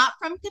was not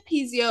from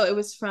Capezio. It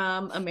was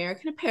from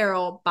American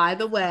Apparel, by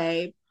the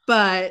way.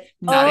 But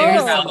not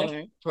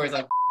Tori's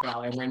like,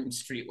 ballet, I'm wearing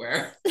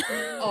streetwear.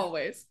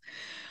 Always.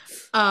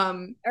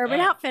 Urban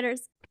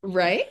Outfitters.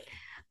 Right?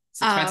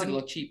 It's expensive to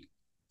look cheap.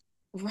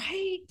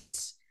 Right.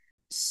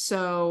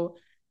 So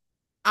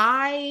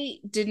I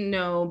didn't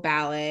know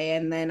ballet,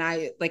 and then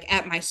I, like,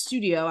 at my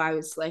studio, I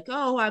was like,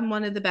 oh, I'm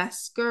one of the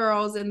best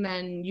girls. And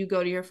then you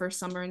go to your first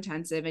summer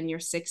intensive and you're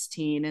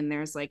 16 and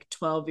there's like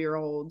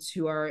 12-year-olds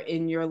who are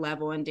in your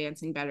level and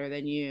dancing better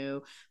than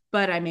you.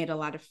 But I made a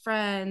lot of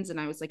friends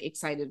and I was like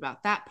excited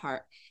about that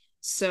part.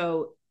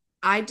 So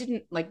I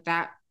didn't, like,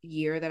 that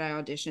year that I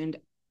auditioned,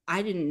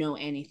 I didn't know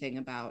anything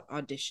about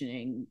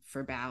auditioning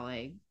for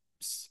ballet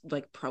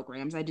like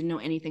programs. I didn't know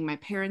anything. My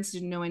parents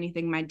didn't know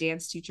anything. My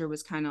dance teacher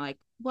was kind of like,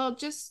 well,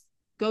 just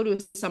go to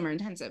a summer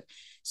intensive.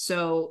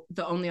 So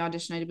the only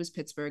audition I did was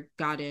Pittsburgh,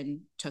 got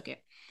in, took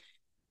it.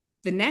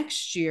 The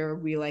next year,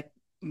 we like,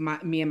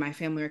 me and my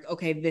family were like,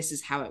 okay, this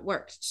is how it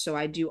works. So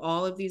I do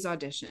all of these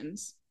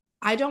auditions.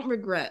 I don't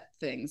regret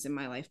things in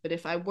my life, but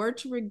if I were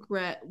to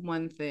regret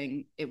one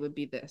thing, it would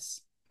be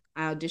this.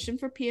 I auditioned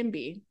for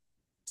P&B,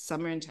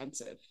 summer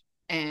intensive,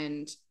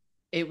 and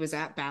it was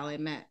at Ballet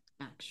Met,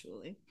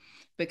 actually,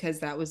 because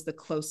that was the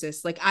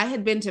closest. Like, I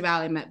had been to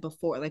Ballet Met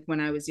before, like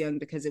when I was young,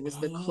 because it was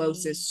the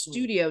closest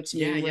studio to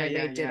me where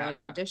they did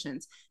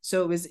auditions.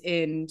 So it was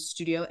in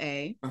Studio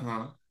A.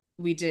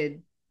 We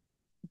did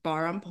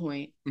bar on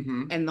point,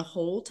 and the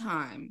whole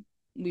time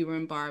we were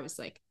in bar, I was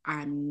like,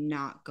 I'm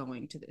not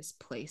going to this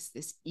place,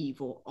 this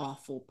evil,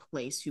 awful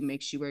place who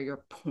makes you wear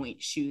your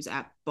point shoes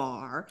at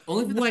bar.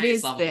 Only for the what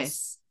is levels.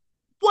 this?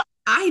 What?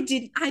 I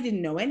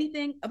didn't know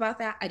anything about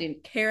that. I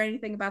didn't care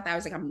anything about that. I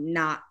was like, I'm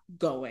not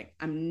going.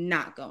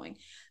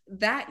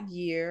 That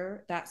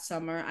year, that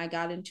summer, I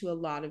got into a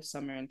lot of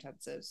summer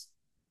intensives.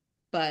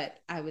 But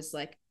I was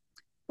like,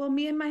 well,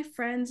 me and my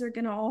friends are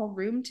gonna all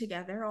room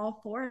together, all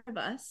four of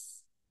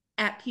us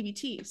at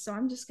PBT. So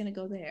I'm just gonna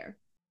go there.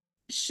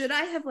 Should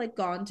I have like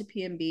gone to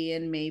PMB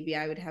and maybe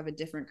I would have a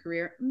different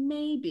career?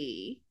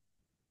 Maybe.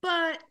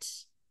 But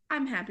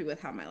I'm happy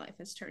with how my life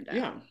has turned out.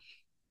 Yeah.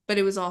 But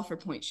it was all for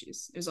pointe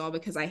shoes. It was all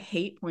because I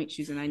hate pointe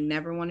shoes and I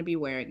never want to be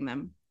wearing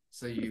them.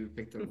 So you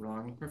picked the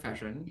wrong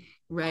profession,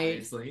 right?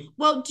 Obviously.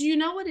 Well, do you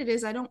know what it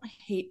is? I don't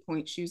hate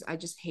pointe shoes. I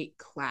just hate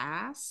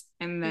class.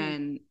 And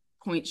then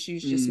pointe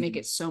shoes just make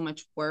it so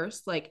much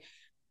worse. Like,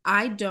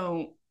 I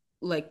don't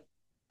like.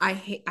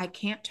 I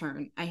can't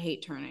turn. I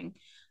hate turning.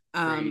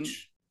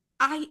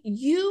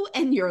 You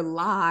and your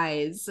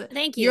lies.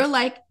 Thank you.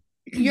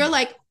 You're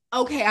like,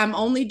 okay, I'm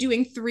only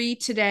doing 3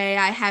 today.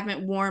 I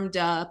haven't warmed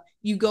up.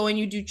 You go and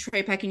you do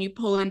tray pack and you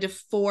pull into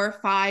 4 or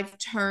 5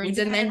 turns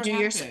and then do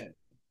your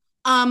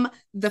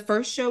the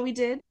first show we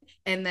did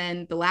and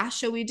then the last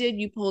show we did,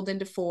 you pulled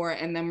into 4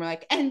 and then we're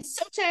like, and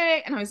sote,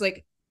 and I was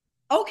like,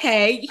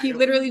 okay. He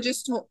literally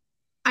just told.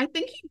 I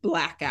think you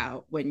black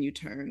out when you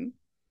turn.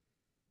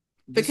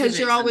 Because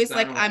you're always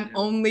like, I'm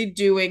only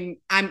doing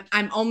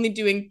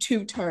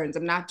 2 turns.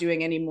 I'm not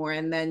doing any more,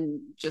 and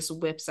then just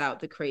whips out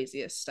the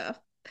craziest stuff.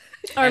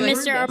 Or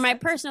my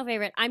personal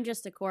favorite, I'm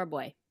just a core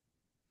boy.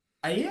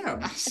 I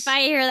am. If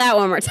I hear that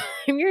one more time,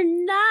 you're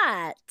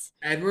not.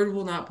 Edward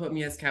will not put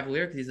me as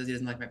Cavalier because he says he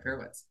doesn't like my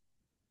pirouettes.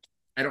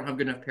 I don't have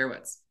good enough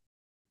pirouettes.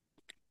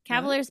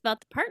 Cavalier's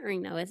about the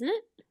partnering, though, isn't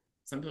it?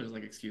 Some people just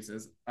like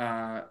excuses.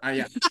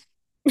 Yeah.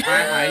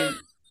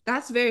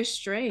 That's very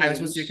strange. I was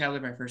supposed to do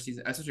Cavalier my first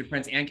season. I was supposed to do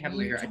Prince and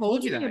Cavalier. I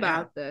told you that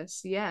about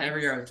this. Yeah.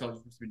 Every year I was told you're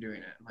supposed to be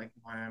doing it. I'm like,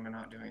 why am I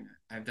not doing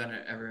it? I've done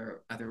it every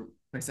other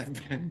place I've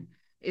been.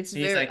 It's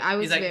very.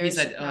 He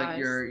said, oh,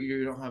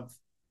 you don't have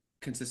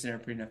consistent or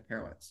pretty enough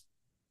pirouettes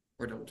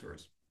or double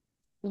tours.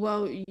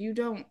 Well, you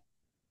don't.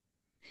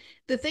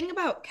 The thing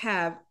about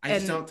Cav, I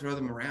just don't throw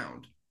them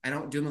around. I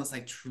don't do them unless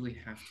I truly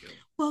have to.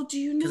 Well, do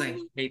you know? Because I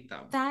hate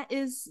them. That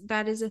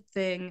is a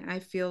thing. I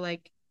feel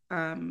like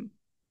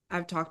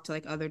I've talked to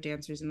like other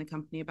dancers in the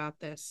company about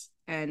this,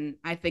 and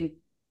I think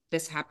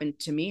this happened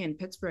to me in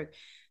Pittsburgh.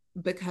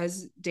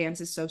 Because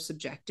dance is so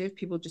subjective,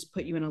 people just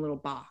put you in a little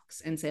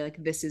box and say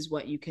like, this is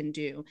what you can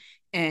do.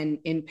 And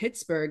in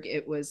Pittsburgh,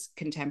 it was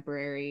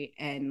contemporary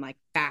and like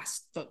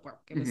fast footwork.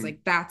 It was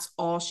like, that's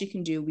all she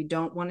can do. We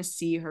don't want to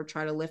see her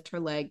try to lift her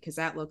leg because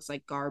that looks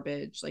like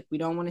garbage. Like, we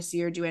don't want to see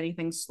her do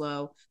anything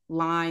slow.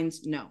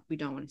 Lines, no, we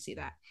don't want to see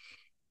that.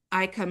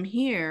 I come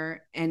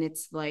here and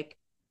it's like,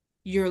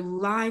 your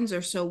lines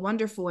are so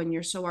wonderful and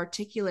you're so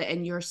articulate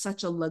and you're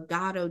such a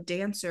legato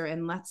dancer,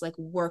 and let's like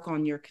work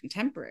on your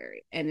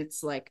contemporary. And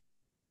it's like,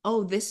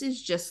 oh, this is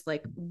just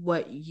like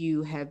what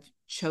you have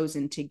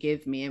chosen to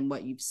give me and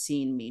what you've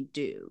seen me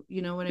do.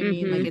 You know what I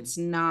mean? Like, it's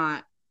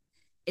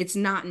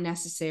not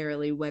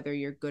necessarily whether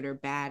you're good or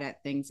bad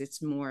at things.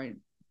 It's more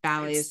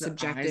ballet is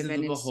subjective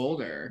and it's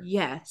beholder.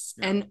 Yes.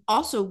 Yeah. And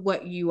also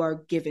what you are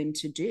given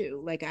to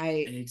do. Like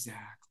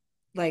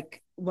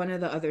like one of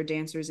the other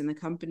dancers in the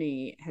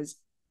company has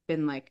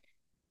been like,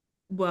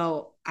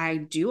 well, I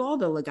do all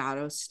the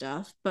legato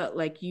stuff, but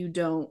like, you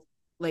don't,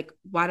 like,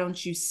 why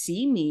don't you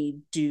see me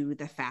do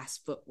the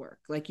fast footwork?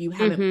 Like, you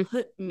haven't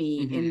put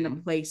me in the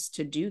place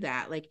to do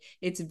that. Like,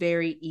 it's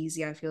very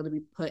easy, I feel, to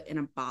be put in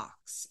a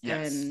box.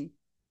 Yes. And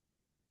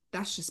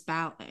that's just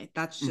ballet.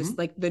 That's just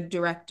like the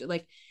director.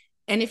 Like,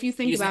 and if you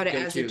think about it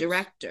as a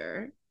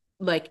director,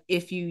 like,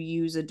 if you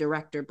use a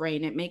director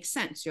brain, it makes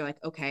sense. You're like,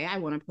 okay, I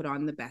want to put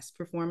on the best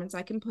performance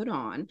I can put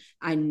on.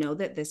 I know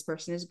that this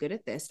person is good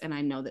at this, and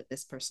I know that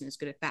this person is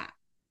good at that.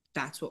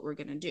 That's what we're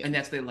going to do. And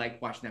that's what they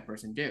like watching that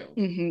person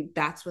do.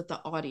 That's what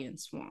the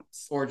audience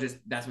wants. Or just,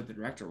 that's what the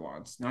director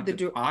wants, not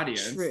the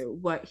audience. True.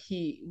 What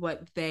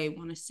they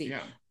want to see.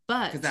 Yeah.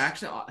 But because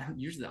actually,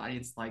 usually the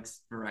audience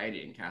likes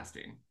variety in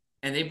casting.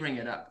 And they bring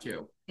it up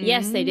too.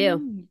 Yes, they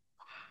do.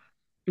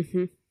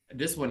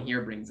 This one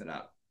here brings it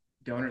up.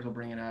 Donors will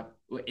bring it up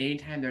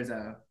anytime there's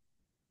I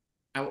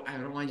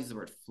don't want to use the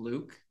word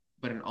fluke,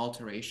 but an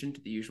alteration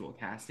to the usual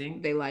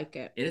casting. They like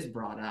it. It is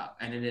brought up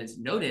and it is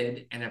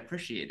noted and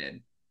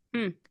appreciated.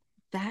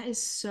 That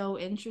is so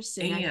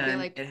interesting. And I feel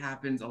like it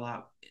happens a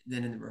lot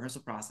then in the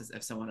rehearsal process.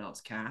 If someone else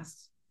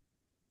casts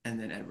and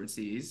then Edward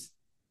sees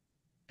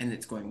and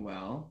it's going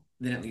well,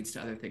 then it leads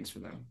to other things for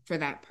them. For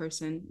that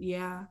person.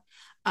 Yeah.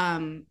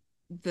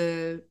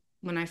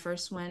 When I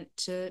first went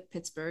to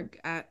Pittsburgh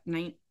at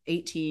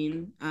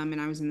 18,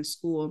 and I was in the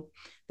school,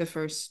 the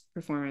first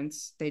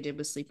performance they did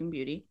was Sleeping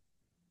Beauty.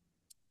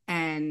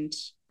 And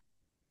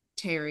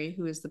Terry,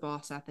 who was the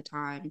boss at the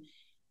time,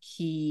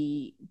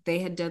 they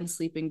had done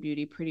Sleeping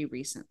Beauty pretty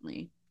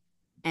recently.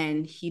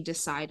 And he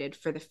decided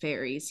for the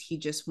fairies, he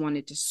just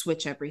wanted to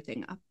switch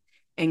everything up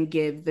and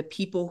give the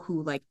people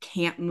who like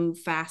can't move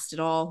fast at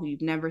all, who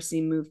you've never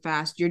seen move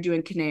fast, you're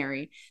doing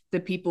Canary.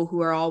 The people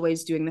who are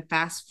always doing the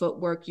fast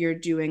footwork, you're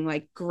doing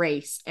like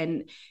Grace.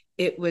 And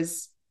it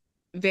was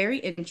very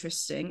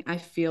interesting. I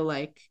feel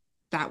like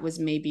that was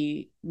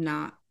maybe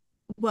not,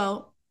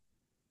 well,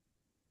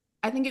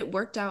 I think it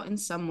worked out in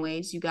some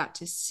ways. You got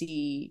to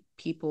see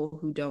people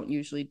who don't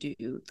usually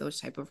do those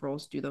type of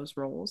roles do those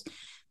roles.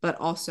 But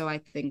also I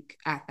think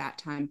at that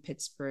time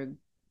Pittsburgh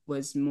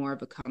was more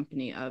of a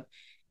company of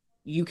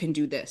you can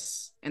do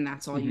this and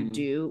that's all you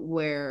do,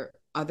 where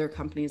other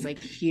companies like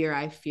here,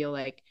 I feel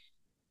like,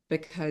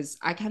 because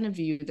I kind of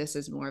view this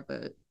as more of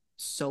a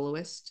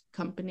soloist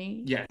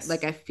company. Yes.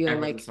 Like I feel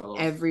like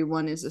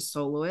everyone is a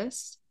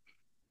soloist.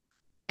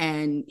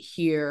 And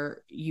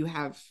here you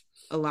have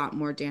a lot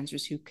more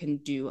dancers who can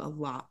do a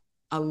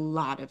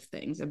lot of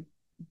things, a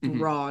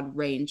broad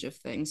range of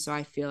things. So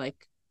I feel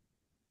like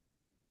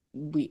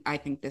I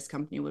think this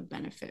company would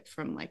benefit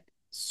from like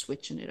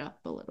switching it up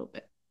a little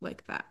bit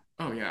like that.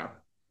 Oh yeah.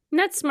 And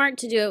that's smart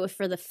to do it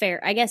for the fair,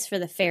 I guess, for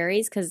the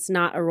fairies, because it's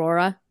not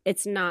Aurora.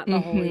 It's not the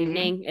whole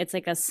evening. It's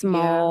like a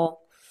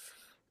small,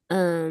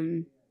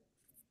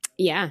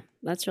 yeah,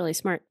 that's really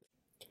smart.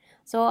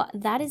 So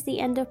that is the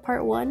end of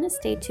part 1.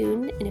 Stay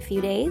tuned in a few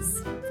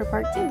days for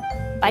part 2.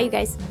 Bye, you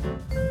guys.